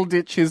like Yeah.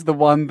 Middleditch is the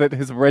one that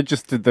has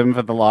registered them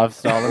for the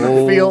lifestyle. And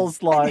it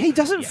feels like... He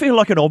doesn't feel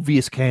like an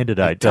obvious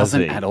candidate, does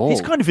doesn't he? at all. He's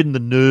kind of in the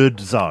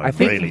nerd zone, I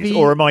think really. the-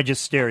 Or am I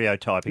just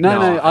stereotyping?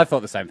 No, I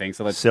thought the same thing.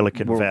 So let's,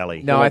 Silicon we'll-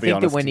 Valley. No, we'll I be think that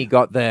honest when he here.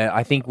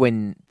 got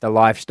when the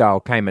lifestyle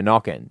came a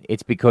knocking,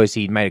 it's because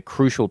he'd made a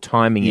crucial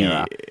timing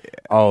error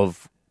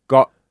of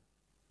got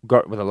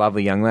with a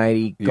lovely young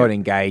lady, got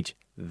engaged,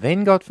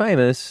 then got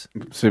famous,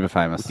 Super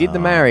famous. did the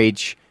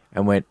marriage,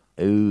 and went,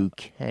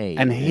 okay,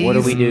 And what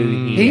do we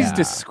do here? His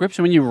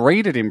description, when you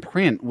read it in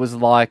print, was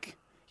like,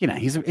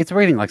 it's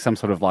reading like some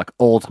sort of like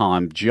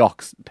all-time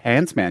jocks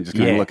pants man. Just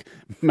going, Yeah. look,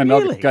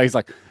 Really? he's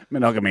like,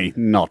 monogamy,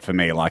 not for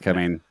me. Like, I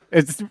mean,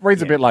 it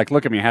reads a bit like,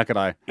 look at me, how could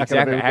I be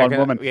Exactly, with how one can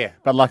I- woman? yeah.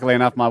 But luckily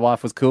enough, my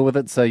wife was cool with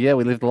it, so yeah,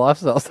 we lived the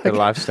lifestyle. It's the like,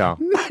 lifestyle.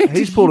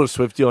 He's pulled a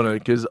Swiftie on it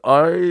because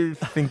I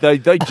think they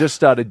just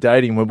started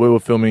dating when we were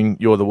filming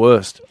You're the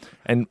Worst.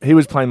 And he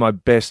was playing my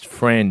best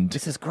friend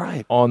this is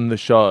great. on the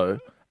show.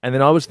 And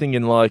then I was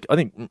thinking, like, I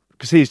think,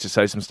 because he used to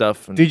say some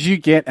stuff. And Did you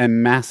get a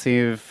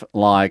massive,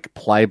 like,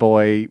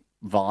 Playboy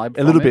vibe?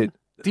 A little from him?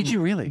 bit. Did you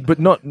really? But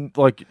not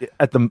like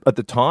at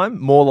the time,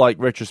 more like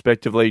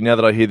retrospectively, now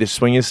that I hear this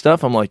swingers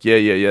stuff, I'm like,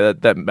 yeah,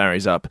 that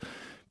marries up.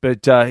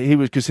 But he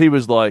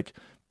was like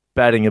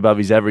batting above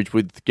his average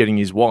with getting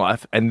his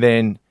wife, and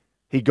then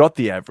he got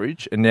the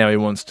average, and now he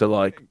wants to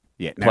like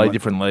Yeah, play now-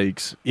 different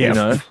leagues. Yeah. You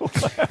know,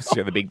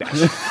 So the Big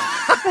Bash.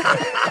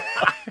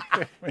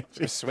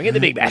 Just swing at the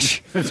Big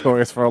Bash.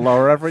 Notorious for a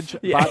lower average,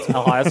 but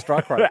a higher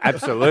strike rate.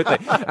 Absolutely.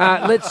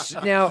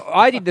 Now,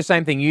 I did the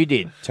same thing you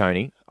did,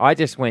 Tony. I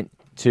just went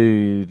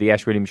to the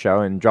Ash Williams show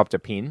and dropped a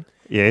pin.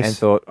 Yes. And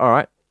thought, all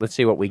right, let's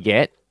see what we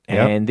get.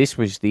 Yep. And this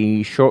was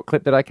the short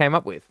clip that I came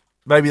up with.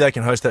 maybe they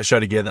can host that show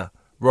together.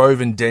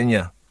 Rove and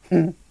Denya,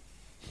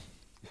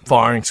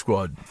 firing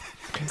squad.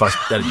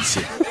 That'd be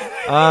sick.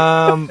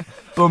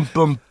 Boom,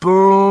 boom,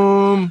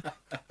 boom.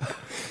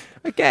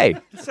 Okay.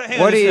 So hang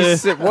on, What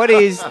this,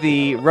 is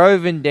the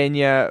Rove and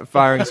Denya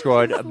firing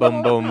squad?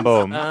 Boom, boom,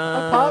 boom.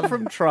 Apart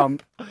from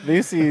Trump,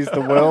 this is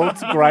the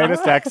world's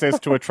greatest access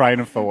to a train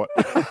of thought.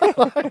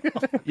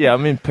 Yeah,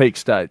 I'm in peak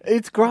state.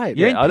 It's great.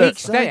 You're I in don't- peak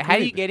state. How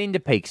do you get into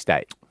peak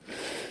state?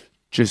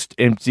 Just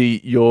empty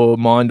your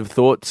mind of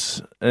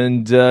thoughts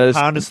and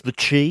harness the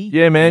chi.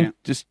 yeah, man, Yeah.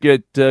 just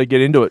get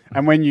into it.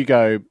 And when you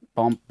go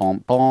bom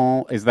bom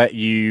bom, is that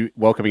you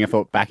welcoming a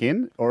thought back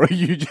in, or are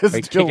you just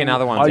We kick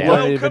another one I down.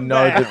 don't even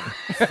know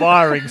that.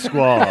 Firing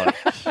squad.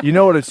 You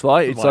know what it's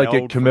like? It's My like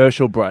a old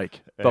commercial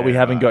break, but we Yeah,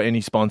 haven't right. got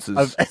any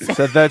sponsors.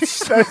 So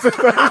that's Those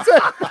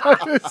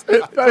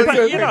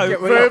are you know,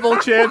 verbal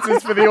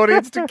chances for the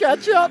audience to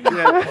catch up.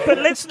 But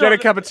let's Get not a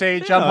cup of tea,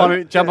 jump on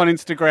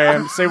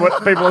Instagram, see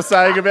what people are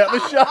saying about the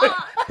show.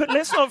 But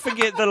let's not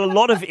forget that a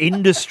lot of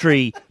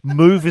industry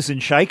movers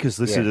and shakers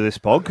listen Yeah. to this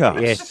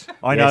podcast. Yes.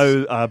 I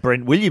Yes. know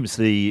Brent Williams,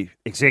 the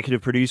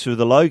executive producer of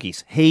the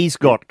Logies. He's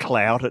got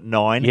clout at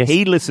 9. Yes.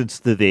 He listens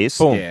to this.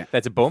 Boom. Yeah.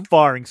 That's a boom.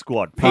 Firing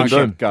squad. Boom, Picture.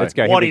 boom. Go. Let's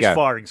go. What Here is we go.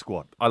 firing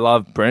squad? I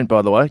love Brent,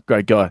 by the way,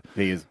 great guy.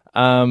 He is.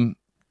 Um,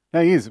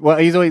 No, he is. Well,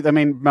 he's always, I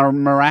mean,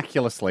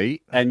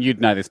 miraculously, and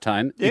you'd know this,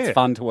 Tone, Yeah. it's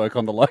fun to work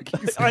on the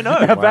Lokies. I know.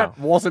 Now, Wow. that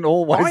wasn't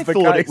always I the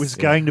thought case. it was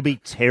going to be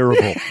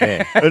terrible.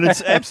 And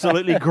it's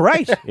absolutely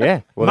great.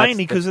 Yeah. Well,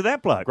 Mainly because of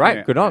that bloke. Great.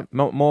 Yeah. Good on.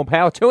 More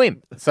power to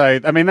him. So,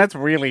 I mean, that's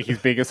really his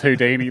biggest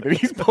Houdini that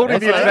he's pulled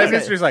in the That's entertainment right.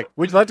 industry. He's like,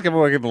 would you like to come and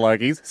work at the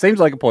Lokies? Seems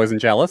like a poison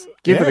chalice.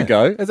 Give it Yeah. a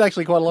go. It's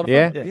actually quite a lot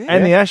of fun. Yeah.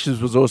 And the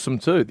Ashes was awesome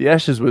too. The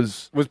Ashes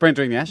was, Was Brent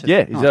doing the Ashes?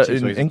 yeah, he's Oh, out geez,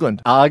 in Louise.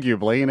 England.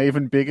 Arguably an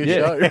even bigger Yeah.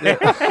 show.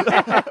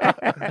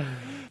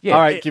 Yeah.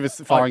 All right, give us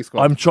the firing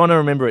squad. I'm trying to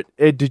remember it.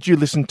 Ed, did you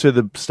listen to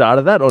the start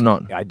of that or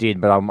not? I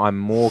did, but I'm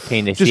more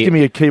keen to Just hear. give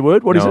me a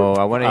keyword. What is no, it?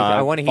 I want to.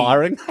 I want to hear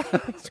firing.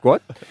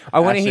 squad. I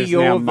want to hear Ashes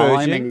now your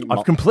version. miming-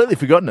 I've completely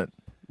forgotten it.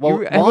 Well,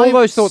 You have why- all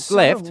those thoughts so-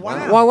 left.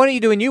 wow. Why don't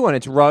you do a new one?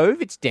 It's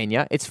Rove, it's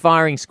Denya, it's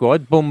Firing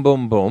Squad, boom,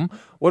 boom, boom.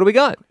 What do we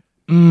got?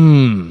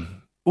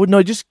 Well,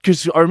 no, just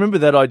because I remember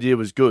that idea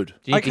was good.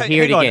 Do you need to Okay,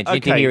 hear it hang on. again? Do you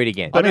need to Okay. hear it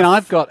again? I mean,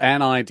 I've got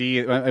an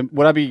idea.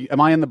 Would I be?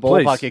 Am I in the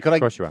ballpark Please. here? Could I?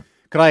 Of course you are.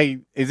 Could I?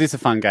 Is this a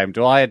fun game?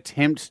 Do I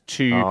attempt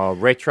to? Oh,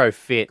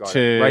 retrofit.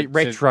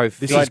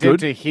 Retrofit. Do I is attempt good.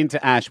 to hint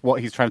to Ash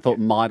what his train of thought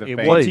might have Yeah,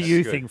 been? what Please. do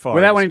you Good. think firing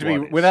Without wanting to be,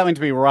 squad is? without wanting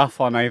to be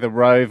rough on either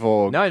Rove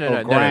or No, no, or no,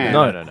 no, Grant,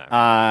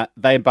 no.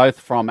 they're both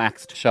from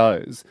axed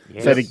shows.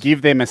 Yes. So to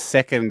give them a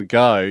second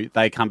go,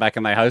 they come back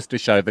and they host a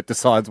show that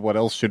decides what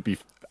else should be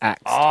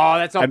axed. Oh,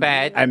 that's not and,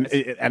 bad. And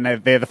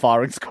they're the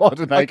firing squad.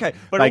 And they, Okay,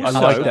 but they also,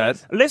 I like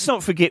that. let's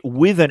not forget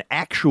with an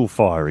actual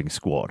firing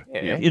squad.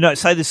 Yeah. You know,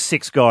 say there's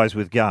 6 guys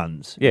with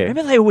guns. Yeah.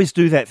 Remember they always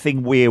do that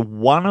thing where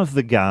one of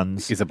the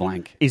guns is a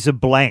blank. is a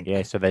blank.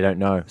 Yeah, so they don't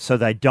know. So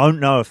they don't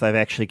know if they've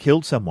actually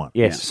killed someone.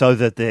 Yes. So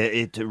that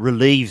it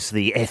relieves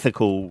the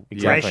ethical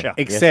Exactly. pressure.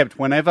 Except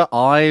whenever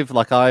I had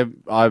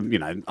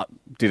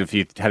a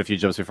few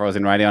jobs before I was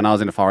in radio, and I was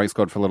in a firing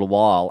squad for a little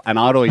while, and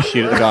I'd always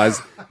shoot at the guy's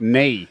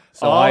knee.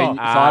 So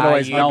I'd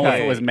always know if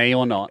okay. it was me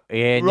or not.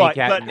 Yeah, Right,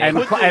 Nick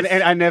but- Hatton.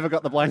 And I never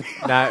got the blank.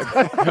 No.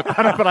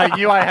 But I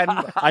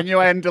knew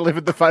I hadn't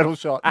delivered the fatal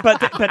shot.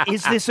 But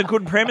is this a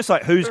good premise?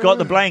 Like, who's got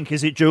the blank?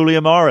 Is it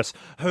Julia Morris?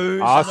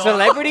 Who's Oh,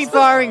 Celebrity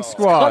Firing Kind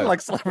Squad. of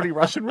like celebrity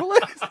Russian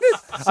roulette.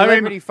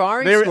 Celebrity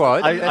Firing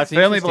Squad. I That's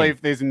firmly interesting.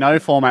 believe there's no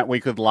format we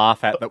could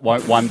laugh at that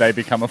won't one day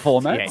become a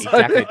format. Yeah,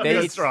 exactly.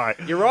 That's right.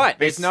 You're right.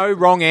 There's no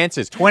wrong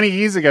answers. 20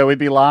 years ago, we'd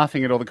be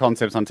laughing at all the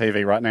concepts on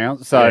TV right now.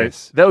 So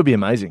Yes. That would be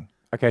amazing.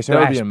 Okay, so That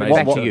would Ash, be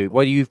amazing. back to you.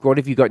 What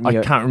have you got in I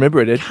your... can't remember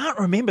it, Ed. Can't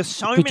remember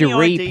so Could many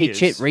you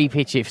repitch ideas.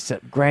 it,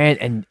 if Grant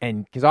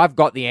and because I've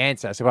got the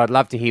answer, so I'd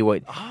love to hear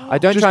what. I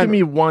don't Just try give and-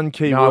 me one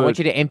keyword. No, I want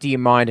you to empty your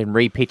mind and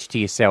repitch to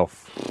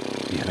yourself.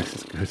 yeah, this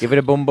is good. Give it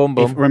a boom, boom,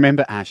 boom.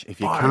 Remember, Ash,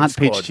 if you Firing can't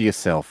pitch squad. to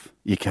yourself,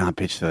 you can't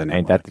pitch to the network.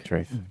 Ain't that the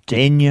truth?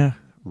 Denya,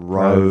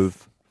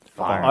 Rove,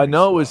 I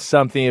know it was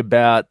something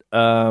about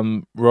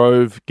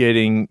Rove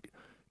getting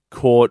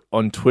caught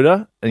on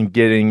Twitter and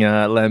getting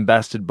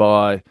lambasted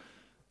by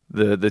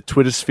the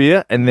Twitter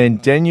sphere, and then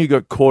Daniel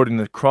got caught in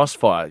the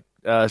crossfire,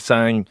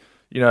 saying,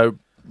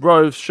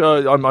 Rove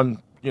show. I'm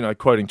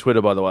quoting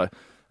Twitter, by the way.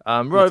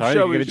 Rove Sorry,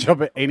 show you get a is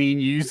job at any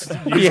news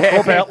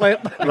corp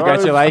outlet.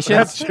 Congratulations.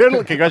 That's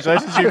journal.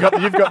 Congratulations,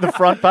 you've got the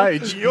front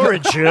page. You're a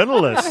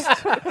journalist.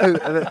 Well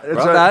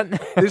done.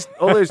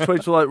 all these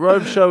tweets were like,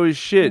 Rove show is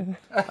shit.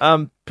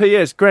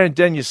 P.S. Grant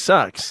Daniel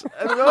sucks.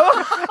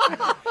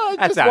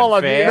 That's While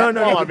I'm unfair.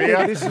 here, while I'm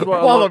here, This is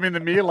what while I'm in the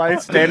melee,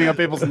 standing on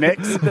people's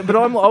necks. But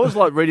I was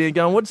like reading it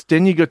going, what's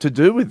Daniel got to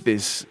do with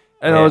this?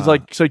 And I was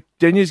like, so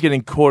Denya's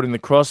getting caught in the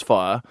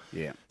crossfire.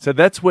 Yeah. So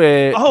that's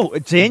where. Oh,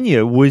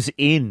 Denya was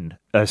in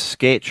a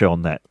sketch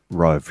on that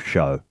Rove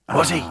show.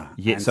 Was he?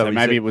 Yeah, And so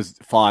maybe it was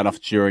fired off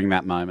during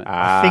that moment.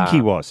 I think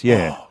he was,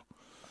 yeah.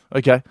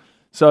 Okay.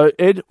 So,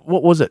 Ed,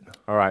 what was it?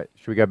 All right,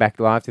 should we go back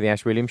live to the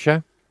Ash Williams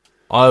show?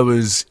 I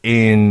was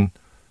in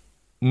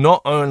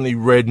not only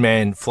Red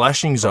Man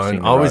flashing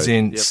zone, I was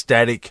in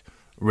static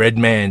Red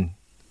Man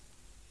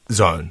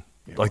zone.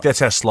 Like, that's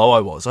how slow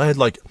I was. I had,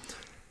 like,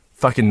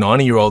 fucking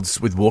 90-year-olds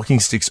with walking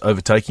sticks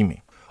overtaking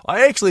me.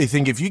 I actually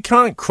think if you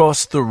can't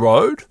cross the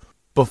road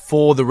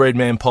before the Red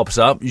Man pops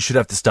up, you should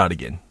have to start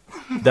again.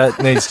 That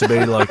needs to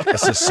be, like, a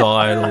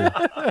societal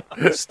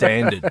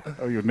standard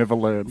Oh, you'll never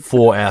learn.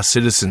 for our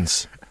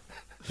citizens.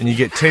 And you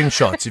get 10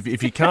 shots.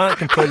 If you can't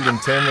complete it in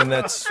 10, then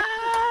it's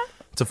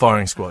a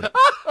firing squad.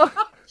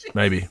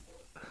 Maybe.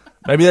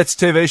 Maybe that's a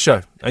TV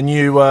show. A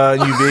new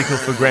vehicle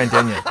for Grand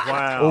Denya.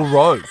 Wow. Or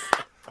Rove.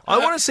 I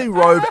want to see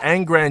Rove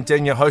and Grand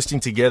Denya hosting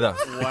together.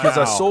 Because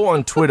I saw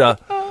on Twitter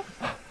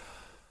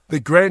that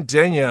Grand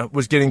Denya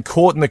was getting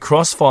caught in the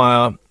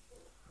crossfire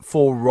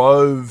for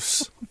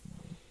Rove's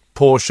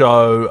poor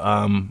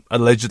show,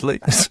 allegedly.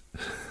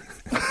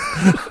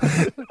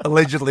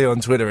 Allegedly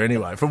on Twitter,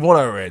 anyway, from what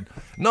I read.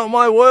 Not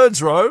my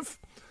words, Rove.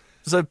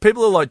 So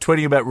people are like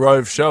tweeting about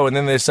Rove's show, and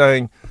then they're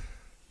saying,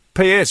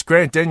 P.S.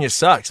 Grant Denya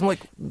sucks. I'm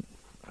like,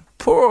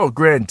 poor old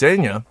Grant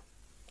Denya.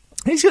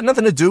 He's got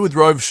nothing to do with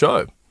Rove's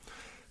show.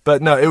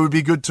 But no, it would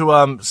be good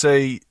to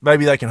see,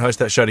 maybe they can host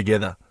that show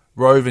together.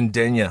 Rove and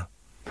Denya.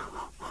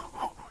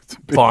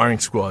 Firing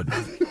squad.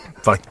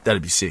 Fuck,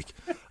 that'd be sick.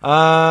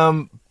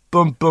 Boom,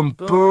 boom,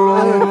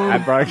 boom.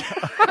 Ad break.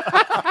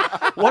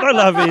 What I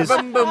love is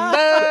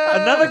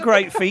another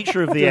great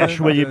feature of the Ash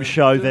Williams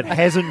show that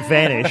hasn't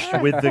vanished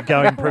with the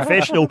Going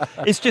Professional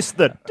is just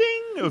the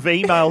ding of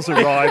emails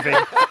arriving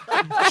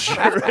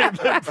during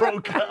the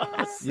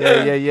broadcast.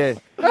 Yeah.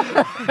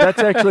 That's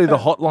actually the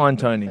hotline,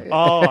 Tony.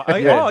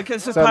 I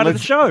guess it's part of the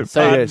show.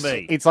 So Pardon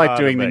me. it's like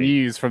Pardon doing the me.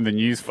 news from the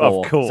news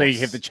floor. Of course. So you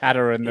have the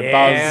chatter and the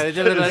Yeah,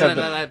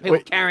 buzz. people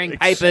carrying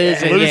papers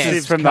and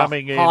Exclusives From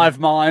coming the in. hive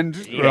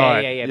mind.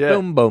 yeah.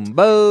 Boom, boom,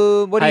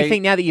 boom. What do you Hey.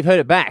 think now that you've heard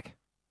it back?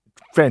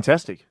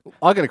 Fantastic.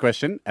 I got a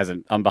question,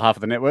 on behalf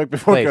of the network,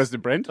 before Please. it goes to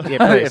Brent. Yeah,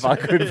 please. If I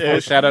could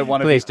foreshadow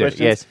one of Please his do.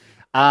 questions.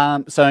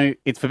 Yes. So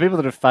it's for people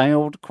that have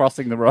failed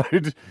crossing the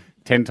road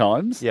 10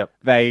 times. Yep.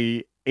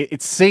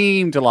 It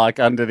seemed like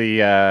under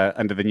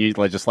the new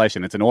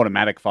legislation, it's an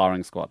automatic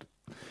firing squad.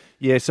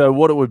 Yeah, so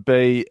what it would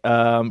be,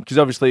 because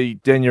obviously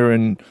Denya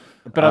and...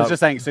 But I was just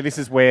saying, so this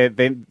is where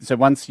then, so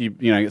once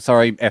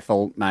sorry,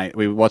 Ethel, mate,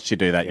 we watched you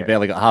do that. You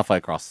barely got halfway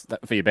across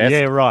for your best.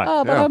 Yeah, right.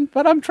 Oh,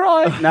 but I'm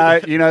trying. No,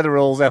 you know the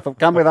rules, Ethel.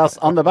 Come with us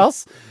on the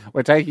bus.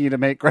 We're taking you to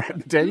meet Grant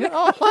and Denya.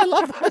 Oh, I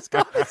love those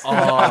guys.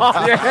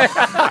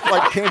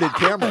 Like candid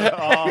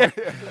camera.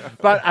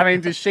 But I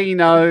mean, does she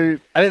know?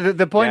 I mean,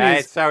 the point Yeah,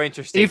 is, it's so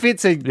interesting. if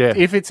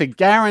it's a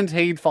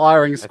guaranteed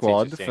firing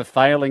squad interesting. for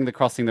failing the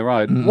crossing the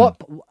road, what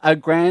a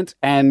Grant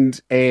and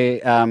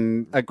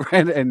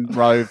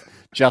Rove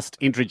just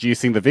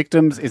introducing the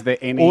victims? Is there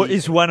any? Or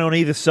is one on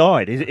either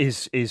side?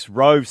 Is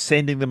Rove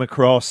sending them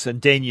across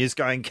and Denya's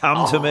going,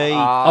 come to me?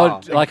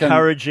 like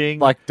encouraging.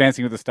 like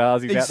Dancing with the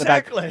Stars. He's Exactly.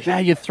 out the back. Now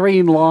you're 3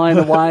 in line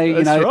away.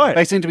 That's right.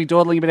 They seem to be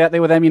dawdling a bit out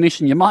there with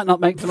ammunition. You might not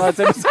make tonight's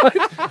episode.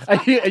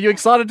 Are you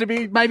excited to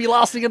be maybe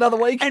lasting another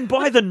week? And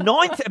by the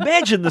 9th,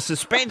 imagine the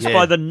suspense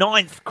by the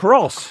 9th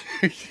cross.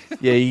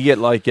 Yeah, you get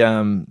like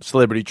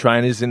celebrity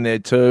trainers in there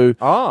too.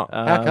 Oh,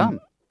 How come?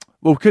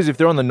 Well, because if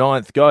they're on the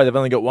 9th go, they've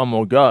only got one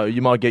more go.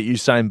 You might get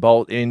Usain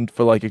Bolt in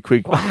for like a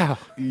quick... Wow.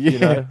 Yeah. You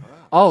know?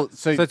 Oh,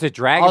 so so to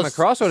drag him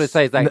across, or to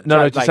say like No,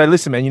 like, to say,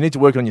 listen, man, you need to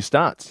work on your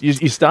starts. Your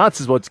starts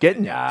is what's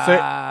getting you.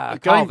 Kyle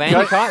going-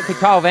 Vanderkite? Could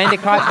Kyle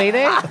Vanderkite be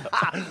there?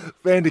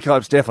 Van der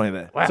Kuip's definitely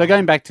there. So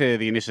going back to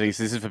the initiatives,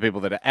 this is for people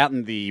that are out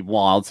in the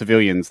wild,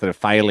 civilians that are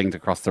failing to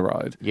cross the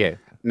road. Yeah.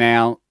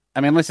 Now,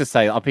 I mean, let's just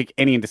say I'll pick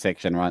any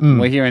intersection, right?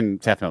 We're here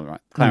in South Melbourne,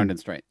 right? Clarendon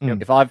Street.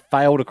 If I've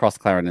failed to cross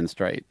Clarendon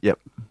Street, Yep.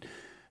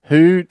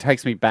 who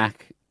takes me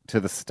back to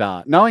the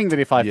start? Knowing that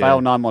if I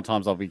fail 9 more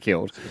times, I'll be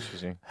killed.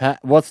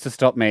 What's to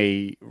stop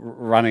me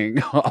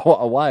running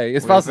away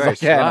as fast as I very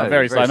can? slow, I'm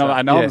very slow. very slow.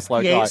 I know I'm Yeah. a slow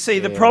Yeah, guy. see,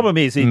 the problem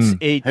is Who's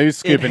it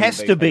scooping has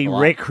these to be people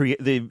up?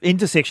 the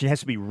intersection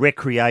has to be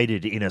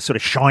recreated in a sort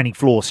of shining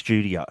floor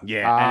studio.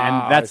 Yeah,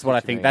 and that's what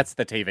I think. That's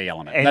the TV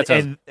element. And, That's what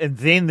I was- and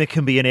then there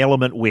can be an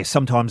element where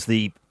sometimes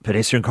the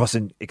pedestrian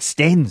crossing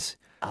extends.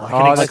 Like Oh,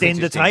 an that's extend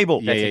the interesting. table.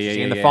 Yeah, That's yeah, interesting.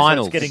 yeah, In the yeah.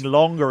 finals. It's getting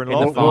longer and In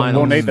the longer. finals.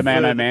 We'll need the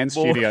Man Further- O Man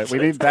more- studio. We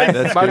need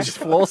that much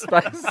floor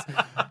space.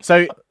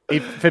 So,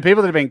 for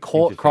people that have been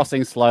caught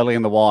crossing slowly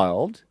in the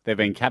wild, they've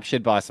been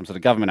captured by some sort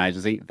of government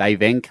agency. They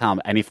then come,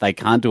 and if they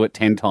can't do it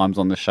 10 times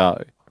on the show,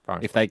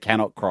 if they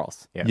cannot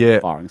cross. Yeah,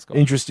 Firing squad.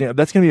 interesting.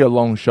 That's going to be a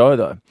long show,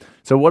 though.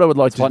 So what I would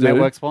like to what do,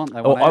 networks want.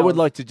 They want I would hours.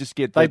 like to just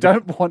get. They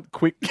don't want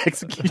quick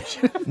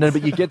execution. No,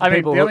 but you get the I mean,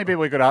 people. the only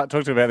people we could talk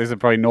to about this are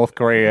probably North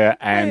Korea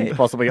and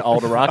possibly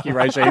old Iraqi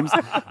regimes.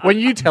 When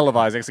you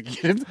televise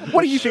executions,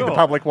 what do you think the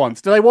public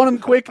wants? Do they want them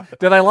quick?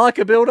 Do they like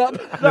a build-up?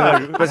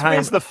 No, but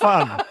where's the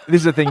fun?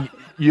 This is the thing.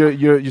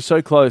 You're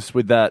so close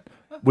with that.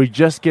 We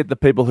just get the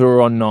people who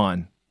are on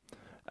 9.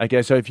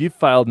 Okay, so if you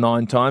failed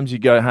 9 times, you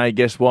go, hey,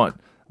 guess what?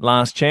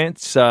 Last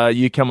chance,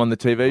 you come on the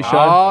TV show.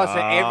 Oh, so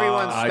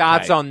everyone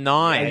starts on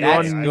 9. And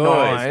That's on good.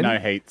 9. No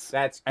heats.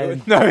 That's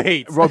good. No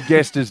heats. Rob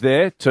Guest is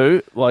there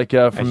too, like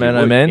from Man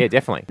O' Would. Man. Yeah,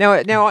 definitely.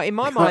 Now, in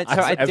my mind, so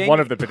as one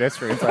of the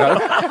pedestrians. I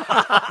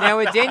hope.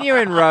 now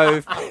Adenia and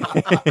Rove,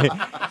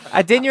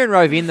 Adenia and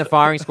Rove in the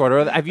firing squad.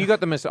 Or have you got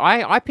them as?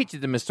 I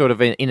pictured them as sort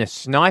of in a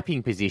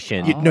sniping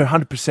position. No,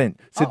 100%.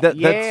 So that's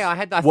Yeah,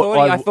 I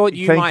what thought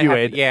you thank might you, have.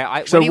 Ed.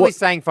 Yeah, So when he what- was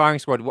saying firing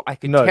squad, I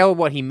could No. tell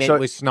what he meant So-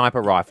 was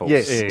sniper rifles.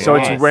 Yes. Yeah. So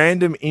Yes. it's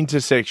random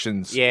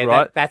intersections. Yeah,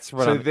 right. that's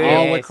what so I'm. they're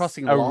Oh, we're yes.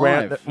 crossing around.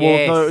 live.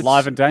 Yes. it's-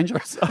 Live and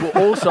dangerous. Well,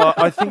 also,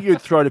 I think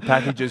you'd throw to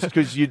packages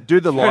because you do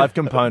the live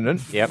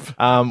component. Yep.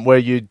 Where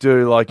you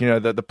do like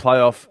the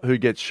playoff, who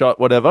gets shot,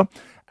 whatever,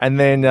 and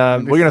then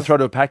we're going to throw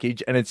to a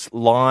package, and it's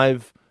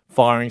live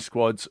firing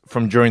squads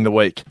from during the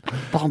week.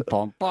 Bum,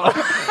 bum, bum.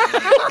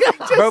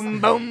 Boom,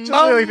 boom, Just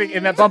really think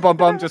in that bum, bum,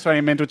 bum, just running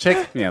a mental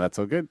check. Yeah, that's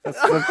all good. That's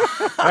good.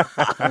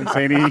 Haven't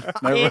seen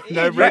any,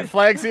 no red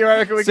flags here. I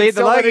reckon we See can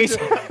the sell that ladies.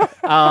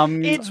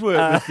 into- Ed's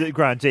work with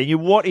Grant Daniel.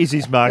 What is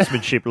his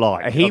marksmanship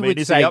like? He I mean, would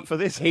is say he up for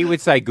this? He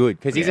would say good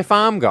because he's a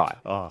farm guy.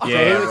 Oh. So he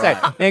would say.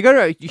 Now,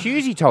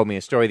 Hughesy told me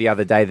a story the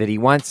other day that he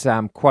once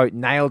quote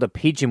nailed a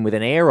pigeon with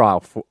an air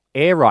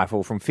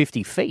rifle from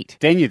 50 feet.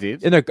 Daniel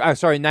did. No,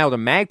 sorry, nailed a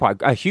magpie.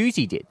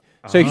 Hughesy did.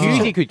 So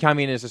Hughesy could come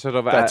in as a sort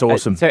of That's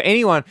awesome. so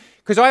anyone,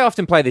 because I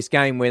often play this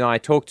game when I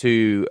talk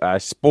to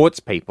sports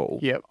people.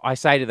 Yep. I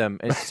say to them,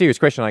 it's a serious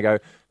question. I go,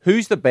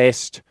 "Who's the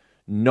best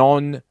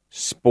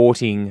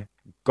non-sporting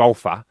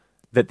golfer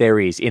that there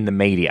is in the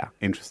media?"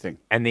 Interesting.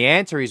 And the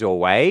answer is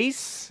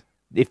always,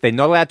 if they're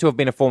not allowed to have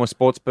been a former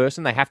sports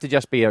person, they have to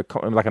just be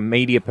like a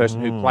media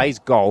person who plays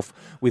golf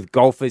with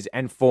golfers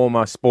and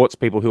former sports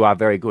people who are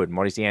very good. And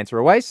what is the answer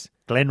always?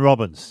 Glenn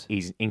Robbins.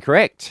 He's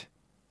incorrect.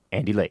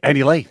 Andy Lee.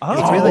 Andy Lee.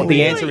 Oh,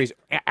 the answer is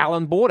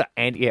Alan Border.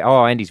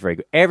 Andy's very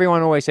good.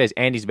 Everyone always says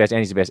Andy's the best,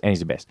 Andy's the best, Andy's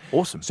the best.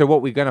 Awesome. So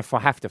what we're going to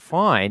have to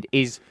find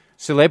is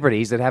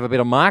celebrities that have a bit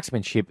of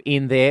marksmanship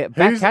in their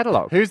back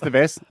catalogue. Who's the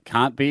best?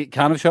 Can't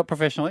have shot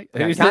professionally.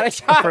 Who's can't the, have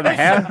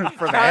shot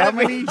from how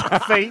many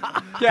feet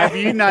have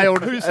you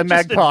nailed a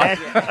magpie?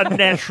 A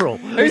natural.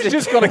 Who's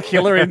just got a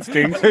killer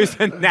instinct? Who's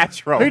a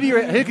natural?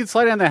 Who can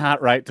slow down their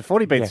heart rate to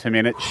 40 beats per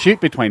minute, shoot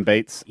between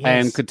beats,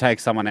 and could take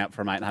someone out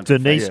from 800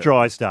 Denise feet?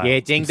 Drysdale. Yeah,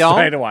 ding dong.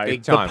 Straight away.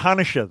 Big The time.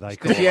 Punisher, they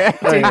call it.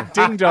 Yeah.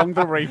 Ding dong,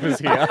 the Reaper's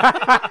here.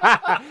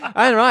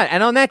 All right,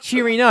 and on that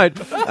cheery note,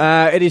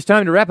 it is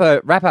time to wrap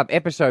up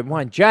episode 1.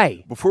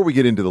 Jay. Before we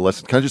get into the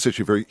lesson, can I just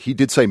say he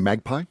did say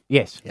magpie?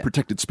 Yes.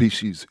 Protected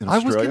species in I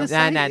was Australia.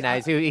 gonna No.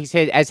 So he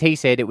said, as he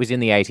said, it was in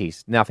the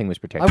 80s. Nothing was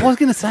I protected. was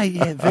going to say,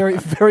 yeah,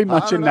 very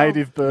much a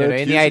native No, bird.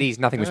 in the 80s,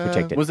 nothing was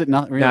protected. Was it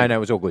not really? No, it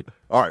was all good.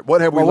 All right, what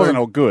have Well, we it wasn't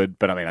learned? all good,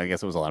 but I mean, I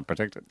guess it was all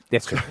unprotected.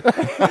 That's true.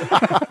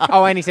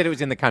 Oh, and he said it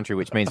was in the country,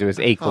 which means it was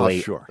equally.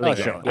 Oh, sure.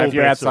 legal. Sure. All If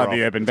you're bets are outside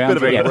the off. urban Bit of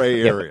boundary. a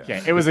gray area.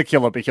 Yeah, it was a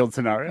kill or be killed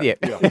scenario. Yeah.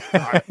 All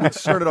right, let's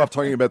start it off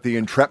talking about the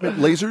entrapment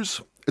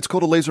lasers. It's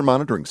called a laser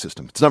monitoring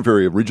system. It's not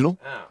very original,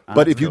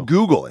 but if you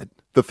Google it,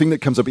 the thing that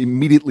comes up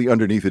immediately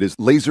underneath it is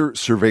laser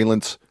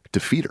surveillance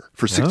defeater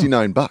for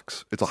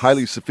 $69. It's a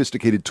highly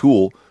sophisticated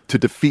tool to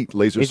defeat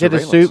laser Is it a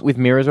surveillance. suit with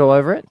mirrors all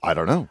over it? I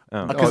don't know.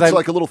 Because It's they-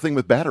 like a little thing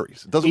with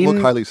batteries. It doesn't look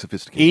highly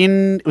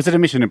sophisticated. Was it a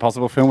Mission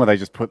Impossible film where they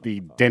just put the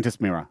dentist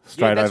mirror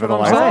straight that's over the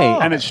what I'm laser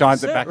saying. and it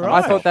shines it back? on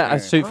I the thought that a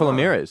face? suit full of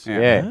mirrors.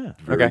 Yeah.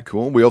 Very Okay.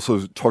 cool. We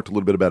also talked a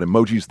little bit about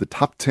emojis, the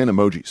top 10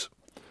 emojis.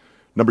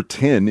 Number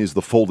 10 is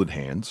the folded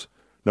hands.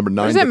 Number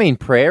 9. What does that mean,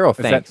 prayer or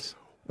thanks?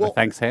 The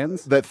thanks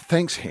hands. That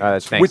thanks hands,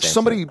 that's thanks which hands,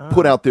 somebody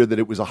put out there that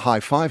it was a high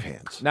five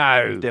hands.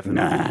 No. Definitely.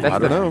 That's I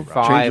don't the know.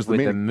 5 Changes the with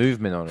the meaning.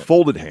 movement on it.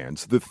 Folded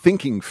hands, the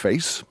thinking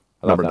face,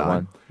 love number that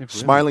 9. one.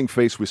 Smiling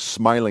face with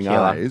smiling Killer.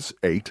 eyes,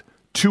 8.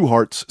 2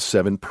 hearts,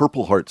 7.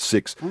 Purple heart,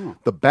 6.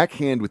 The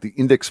backhand with the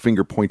index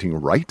finger pointing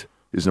right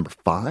is number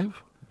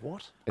 5.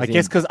 I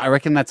guess because I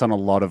reckon that's on a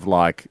lot of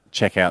like,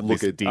 check out Look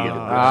this at- deer. Oh,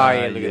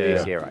 yeah, look at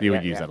this. Yeah, right. You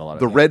would Yeah, use yeah. that a lot.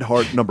 The red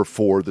heart, number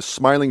 4. The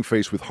smiling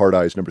face with heart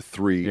eyes, number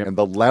 3. And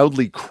the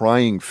loudly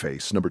crying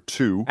face, number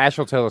 2. Ash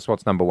will tell us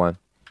what's number 1.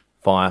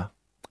 Fire.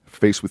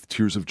 Face with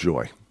tears of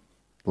joy.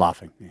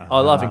 Laughing. Yeah. I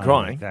laugh and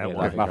crying. That Yeah,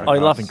 one. I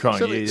laugh and crying.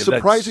 So yeah, it's that's-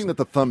 surprising that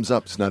the thumbs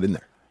up's not in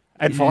there.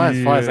 And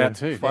fires out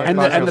too. And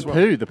the as well.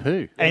 poo, the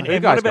poo. And, You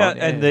and guys what about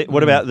got it, yeah.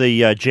 what about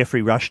the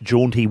Jeffrey Rush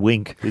jaunty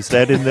wink? Is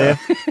that in there?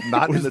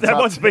 Not in the that top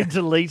one's 10. been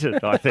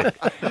deleted, I think.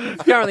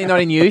 It's currently not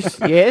in use.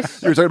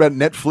 Yes. You were talking about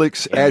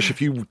Netflix. Ash, if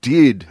you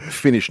did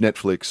finish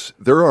Netflix,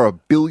 there are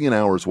 1 billion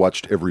hours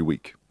watched every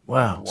week.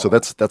 Wow. So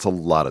that's a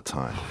lot of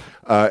time.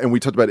 And we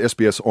talked about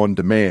SBS On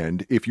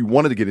Demand. If you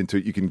wanted to get into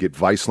it, you can get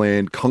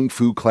Viceland, Kung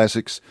Fu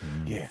Classics.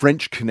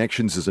 French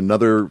Connections is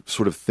another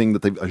sort of thing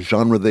that a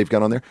genre they've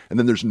got on there. And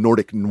then there's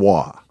Nordic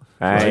Noir,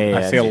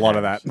 I see a lot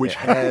of that. which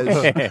has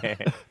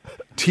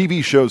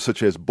TV shows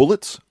such as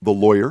Bullets, The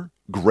Lawyer,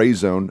 Grey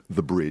Zone,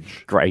 The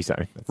Bridge. Grey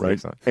Zone. That's Right?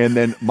 excellent. And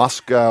then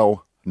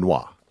Moscow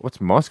Noir. What's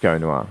Moscow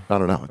Noir? I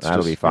don't know. It's That'll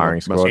just, be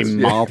firing you know, squad. Be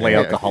mildly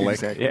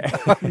alcoholic.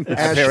 exactly.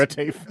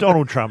 Aperitif.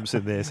 Donald Trump's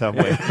in there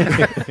somewhere.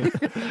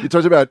 You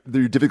talked about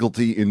the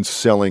difficulty in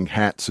selling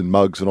hats and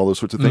mugs and all those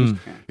sorts of things.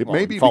 It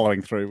may be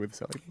following through with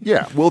selling.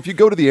 Yeah. Well, if you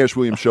go to the Ash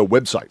Williams Show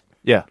website,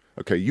 Yeah.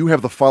 okay, you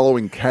have the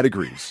following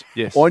categories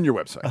Yes. on your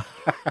website: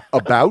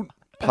 about,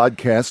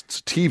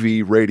 podcasts,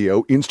 TV,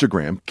 radio,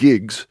 Instagram,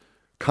 gigs,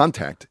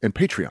 contact, and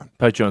Patreon.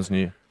 Patreon's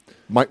new.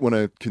 Might want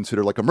to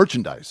consider like a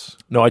merchandise.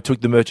 No, I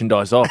took the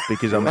merchandise off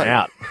because I'm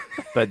out.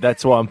 But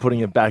that's why I'm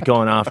putting it back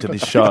on after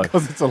this show.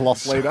 Because it's a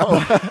loss leader.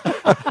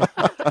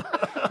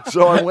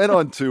 So I went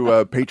on to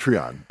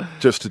Patreon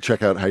just to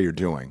check out how you're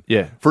doing.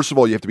 Yeah. First of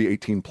all, you have to be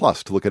 18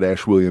 plus to look at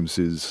Ash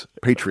Williams's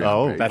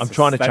Patreon page. I'm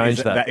trying to change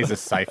that. That is a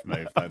safe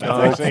move. Though. That's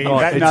No, actually,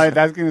 it's not.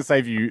 that's going to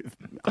save you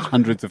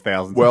hundreds of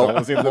thousands Well,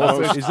 of dollars in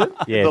lawsuits. Is it?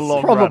 Yes.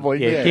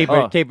 Probably, Yeah,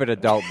 yeah. keep it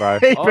adult, bro.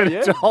 Keep Oh, it yeah?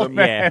 adult,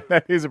 man. Yeah.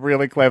 That is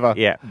really clever.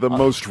 Yeah. The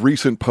most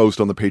recent post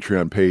on the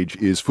Patreon page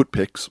is foot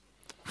pics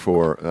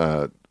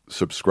for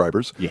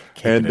subscribers. Yeah,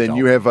 keep and it then adult.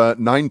 you have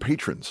 9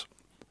 patrons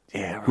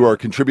who are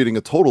contributing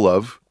a total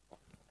of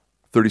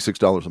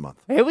 $36 a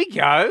month. Here we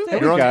go. There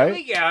we go. Here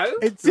we go.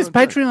 Does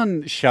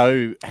Patreon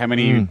show how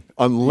many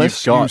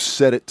Unless you've got? you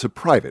set it to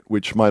private,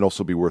 which might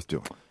also be worth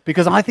doing.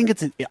 Because I think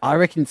I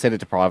reckon set it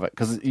to private.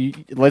 Because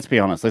let's be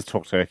honest, let's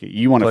talk turkey.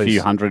 You want a Please.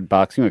 few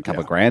 $100, you want a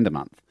couple of grand a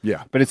month.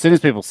 Yeah. But as soon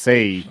as people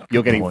see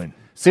you're getting, point.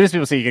 as soon as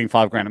people see you're getting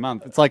 $5,000 a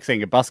month, it's like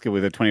seeing a busker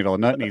with a $20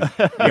 note in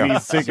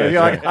his suit.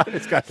 You're like, oh,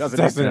 this guy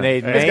doesn't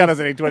need This me. guy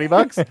doesn't need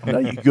 $20. No,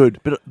 you're good.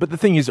 But the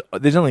thing is,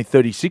 there's only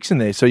 36 in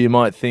there, so you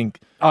might think,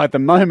 Oh, at the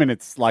moment,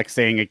 it's like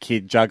seeing a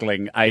kid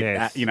juggling eight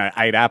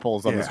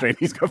apples on the Yeah. street.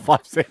 He's got 5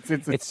 cents.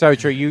 It's so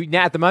true.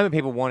 Now at the moment,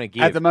 people want to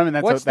give. At the moment,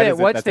 that's what's a- that the is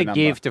a- what's that's the a number.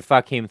 give to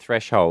fuck him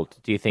threshold?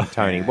 Do you think,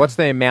 Tony? What's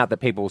the amount that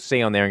people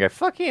see on there and go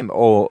fuck him,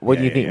 or what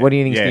do you think? yeah. What do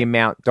you think is Yeah.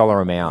 the dollar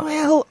amount?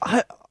 Well,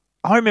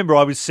 I remember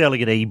I was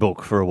selling an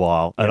ebook for a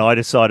while, and I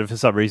decided for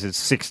some reason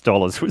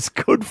 $6 was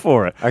good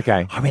for it.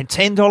 Okay. I mean,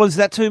 $10, is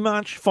that too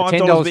much? $5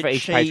 $10 a bit for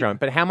each cheap? Patron,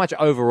 but how much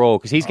overall?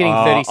 Because he's getting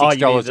 $36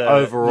 you mean the-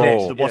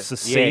 overall. What's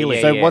the Yeah, ceiling?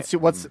 yeah, So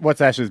yeah.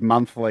 what's Ash's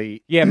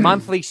monthly? Yeah,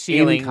 monthly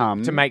ceiling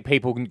Income. to make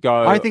people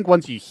go. I think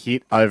once you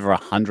hit over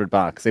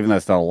 $100, even though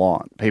it's not a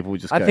lot, people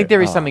just. I go, think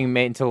there is "Oh." something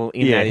mental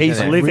in Yeah, that. he's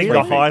isn't there? living the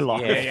Really? high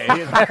life.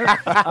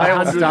 They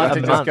all start to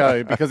a just month.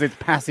 go because it's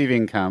passive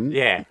income.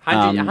 Yeah,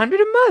 100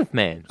 a month,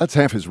 man. That's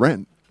half his rent.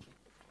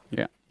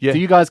 Yeah. Yeah. Do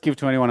you guys give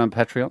to anyone on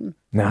Patreon?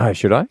 No,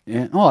 should I?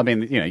 Yeah. Oh, I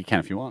mean, you can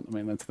if you want. I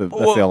mean, that's the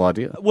whole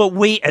idea. Well,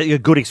 a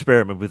good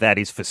experiment with that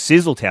is for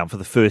Sizzletown. For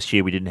the first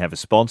year, we didn't have a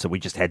sponsor. We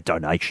just had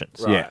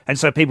donations. Yeah. And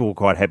so people were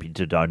quite happy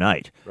to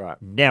donate. Right.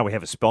 Now we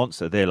have a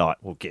sponsor. They're like,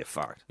 well, get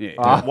fucked. Yeah.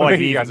 Why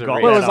have you You even guys are got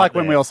really- Well, it that was like up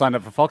when there? we all signed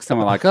up for Foxtel.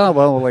 We're like, oh,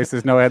 well, at least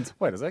there's no ads.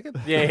 Wait a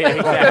second. Yeah,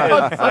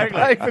 exactly.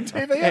 Pay for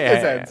TV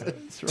ads.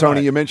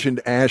 Tony, you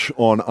mentioned Ash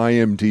on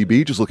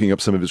IMDb, just looking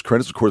up some of his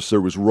credits. Of course,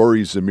 there was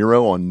Rory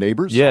Zamiro on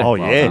Neighbors. yeah. Oh,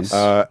 yes.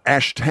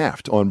 Ash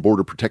Taft on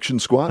Border Protection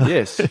Squad.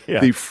 Yes.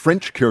 The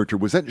French character,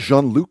 was that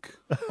Jean-Luc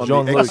on the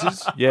Jean-Luc.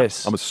 X's?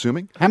 Yes. I'm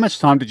assuming. How much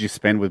time did you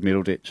spend with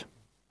Middleditch?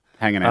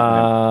 Hanging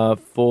out with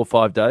him? 4 or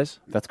 5 days.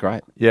 That's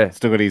great. Yeah.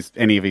 Still got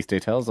any of his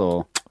details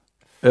or?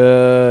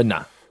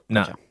 No.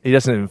 He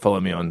doesn't even follow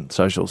me on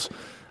socials.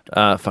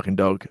 Fucking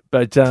dog.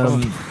 But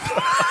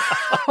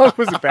I was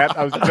just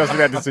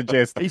about to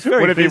suggest. He's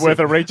very would it be busy. worth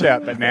a reach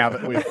out? But now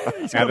that got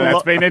a that's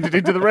lot- been entered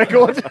into the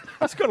record,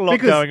 It's got a lot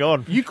Because going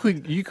on. You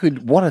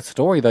could. What a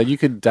story though. You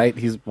could date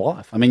his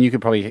wife. I mean, you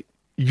could probably.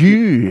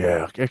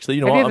 yeah, actually,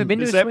 you know Have you what? ever been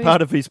to Is a that swingers?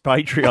 part of his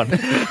Patreon?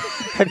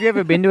 Have you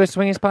ever been to a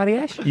swingers party,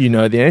 Ash? You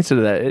know the answer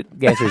to that.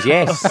 The answer is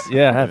yes.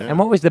 Yeah, I have. And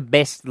what was the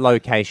best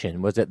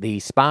location? Was it the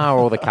spa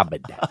or the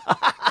cupboard?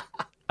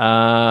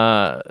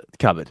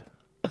 Cupboard.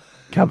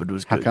 Cupboard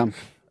was How good. come?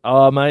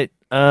 Oh, mate.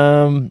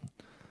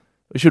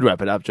 We should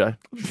wrap it up, Joe.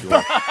 Keep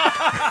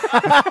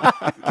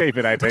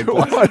it 18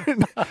 plus.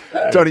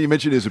 Tony, you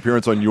mentioned his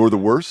appearance on You're the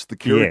Worst. The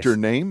character Yes.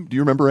 name, do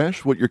you remember,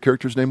 Ash, what your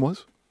character's name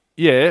was?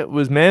 Yeah, it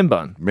was Man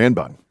Bun. Man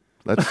Bun.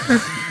 That's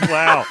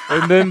Wow.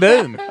 Boom, boom,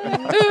 boom.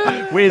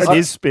 Where's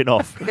his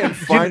spin-off?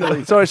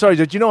 finally. Sorry.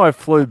 Did you know I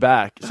flew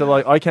back? So,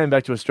 like, I came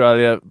back to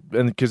Australia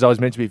and because I was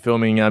meant to be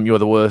filming You're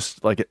the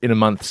Worst, like, in a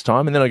month's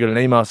time. And then I got an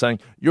email saying,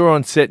 you're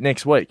on set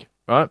next week,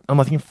 right? I'm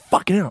like thinking,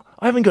 fucking hell,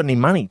 I haven't got any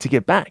money to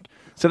get back.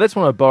 So that's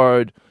when I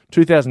borrowed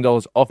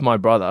 $2,000 off my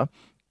brother.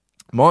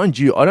 Mind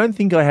you, I don't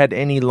think I had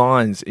any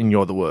lines in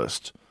You're the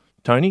Worst.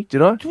 Tony,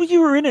 did I? Well,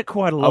 you were in it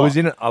quite a lot. was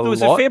in it a There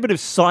was lot. a fair bit of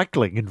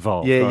cycling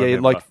involved. I Yeah,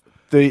 remember. like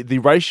the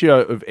ratio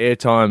of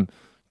airtime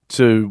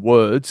to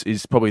words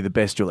is probably the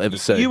best you'll ever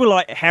see. You were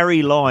like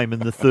Harry Lime in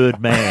The Third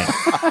Man.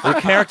 The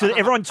character that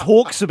everyone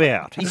talks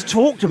about. He's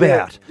talked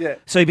about. yeah.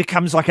 So he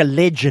becomes like a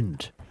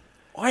legend.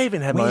 I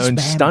even had my Where's own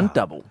Bamber? stunt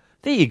double.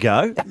 There you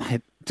go.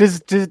 Mate,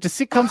 does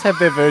sitcoms have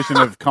their version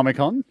of Comic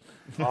Con?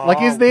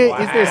 Like, is there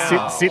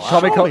sit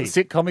Comic Con? Surely.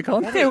 Sit Comic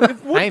Con? There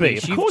would be.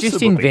 Hamish, Of you've course just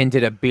there would be.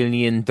 invented $1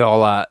 billion.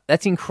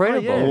 That's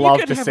incredible. yeah. Love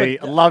could to have see.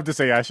 Love to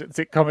see Ash at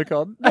Sit Comic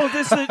Con. Well,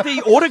 there's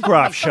the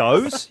autograph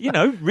shows. You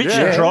know,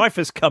 Richard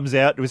Dreyfuss comes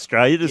out to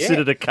Australia to sit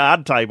at a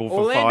card table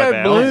for 5 Orlando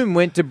hours. Bloom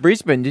went to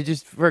Brisbane to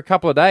just for a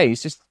couple of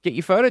days, just get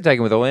your photo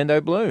taken with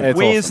Orlando Bloom. It's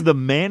Where's awesome. the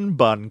man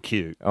bun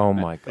queue? Oh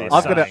my god!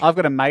 I've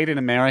got a mate in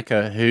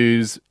America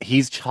whose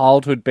his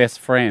childhood best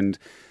friend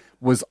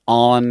was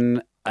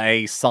on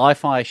a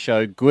sci-fi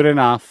show good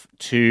enough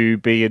to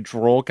be a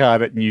draw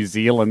card at New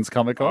Zealand's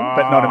Comic Con,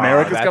 but not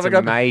America's that's Comic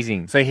Con.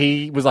 amazing. So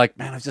he was like,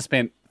 "Man, I've just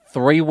spent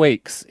 3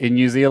 weeks in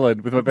New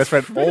Zealand with my best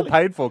friend, all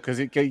paid for because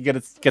it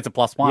gets a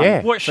 +1."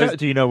 Yeah. What show?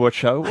 Do you know what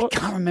show? I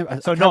can't remember.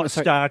 So not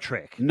Star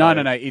Trek. No.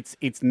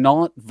 It's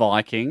not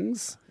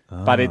Vikings.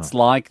 But it's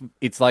like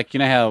you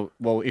know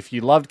how if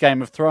you loved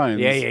Game of Thrones,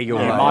 Yeah, you you'll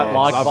might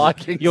like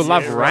Vikings. You'll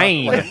love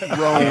Rain.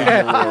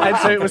 And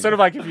so it was sort of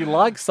like if you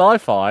like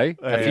sci-fi,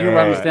 if you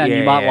run this down,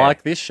 you might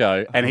like this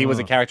show. And he was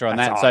a character on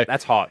that. So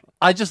That's hot.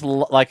 I just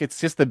like it's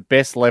just the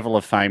best level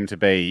of fame to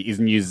be is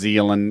New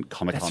Zealand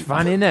Comic Con. That's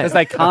fun, isn't it? Because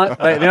they can't,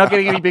 they're not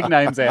getting any big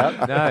names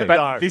out. No.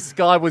 But this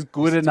guy was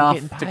good enough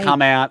getting to paid.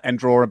 come out and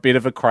draw a bit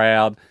of a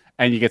crowd,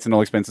 and you get an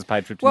all expenses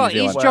paid trip to Well, New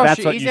Zealand. is Josh?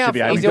 That's what is you should be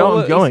able is to do. all,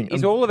 I'm going.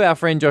 Is all of our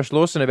friend Josh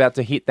Lawson about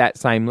to hit that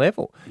same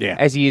level? Yeah.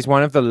 As he is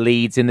one of the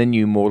leads in the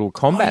new Mortal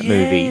Kombat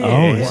movie.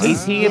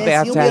 Is he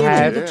about to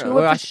have?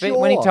 Well, I think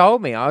when he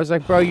told me, I was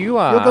like, "Bro, you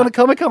are." You're going to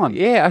Comic Con.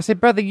 Yeah, I said,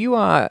 brother, you're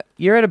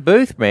at a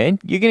booth, man.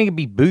 You're going to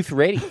be booth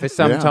ready for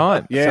some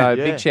time. Yeah, So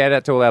big shout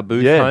out to all our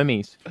booth Yeah.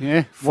 homies.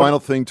 Yeah. Final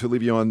thing to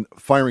leave you on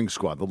firing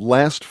squad. The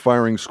last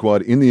firing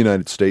squad in the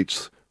United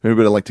States.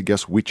 Anybody like to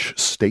guess which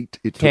state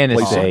it took place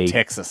in? Tennessee.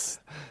 Texas.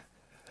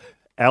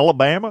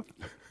 Alabama.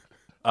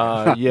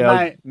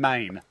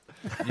 Maine.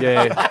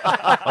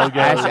 Yeah. I'll go.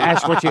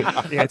 Ash, what you?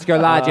 Let's go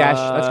large, Ash.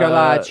 Let's go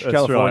large. That's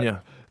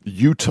California.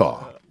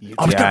 Utah.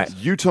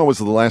 Utah was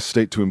the last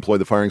state to employ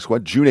the firing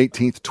squad. June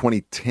 18th,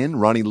 2010,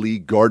 Ronnie Lee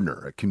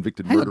Gardner, a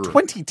convicted Hang on, murderer.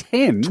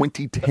 2010?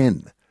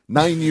 2010.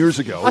 9 years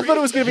ago. I thought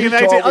it was going to be an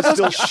Utah 18. was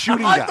still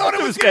shooting I guys. thought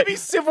it was going to be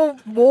Civil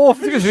War. It's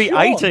going to be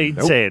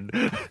 1810.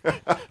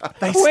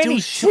 They still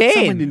shot 2010.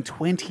 someone in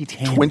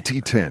 2010.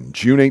 2010.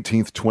 June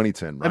 18th,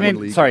 2010. I Ronnie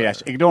mean, Lee sorry, Gardner.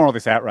 Ash. Ignore all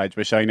this outrage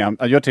we're showing now.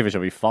 Your TV show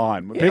will be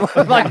fine. People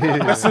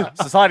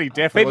society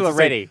definitely People are wants to see-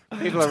 ready.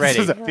 People are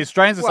ready. The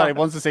Australian society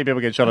wants to see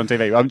people get shot on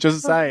TV. I'm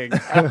just saying.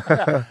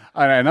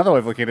 I know, another way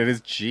of looking at it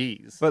is,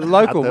 geez. But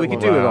local, we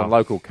could do it on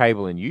local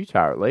cable in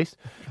Utah at least.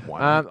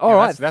 All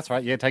right, That's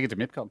right. Yeah, take it to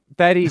MIPCOM.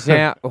 that is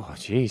our. Oh,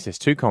 jeez, there's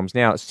two comms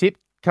now.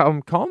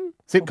 Sitcom,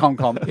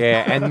 Sitcom.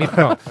 yeah, and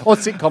MIPCOM. Or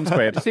Sitcom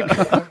Squared.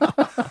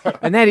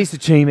 And that is the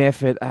team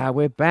effort.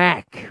 We're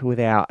back with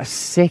our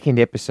second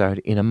episode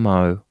in a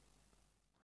mo.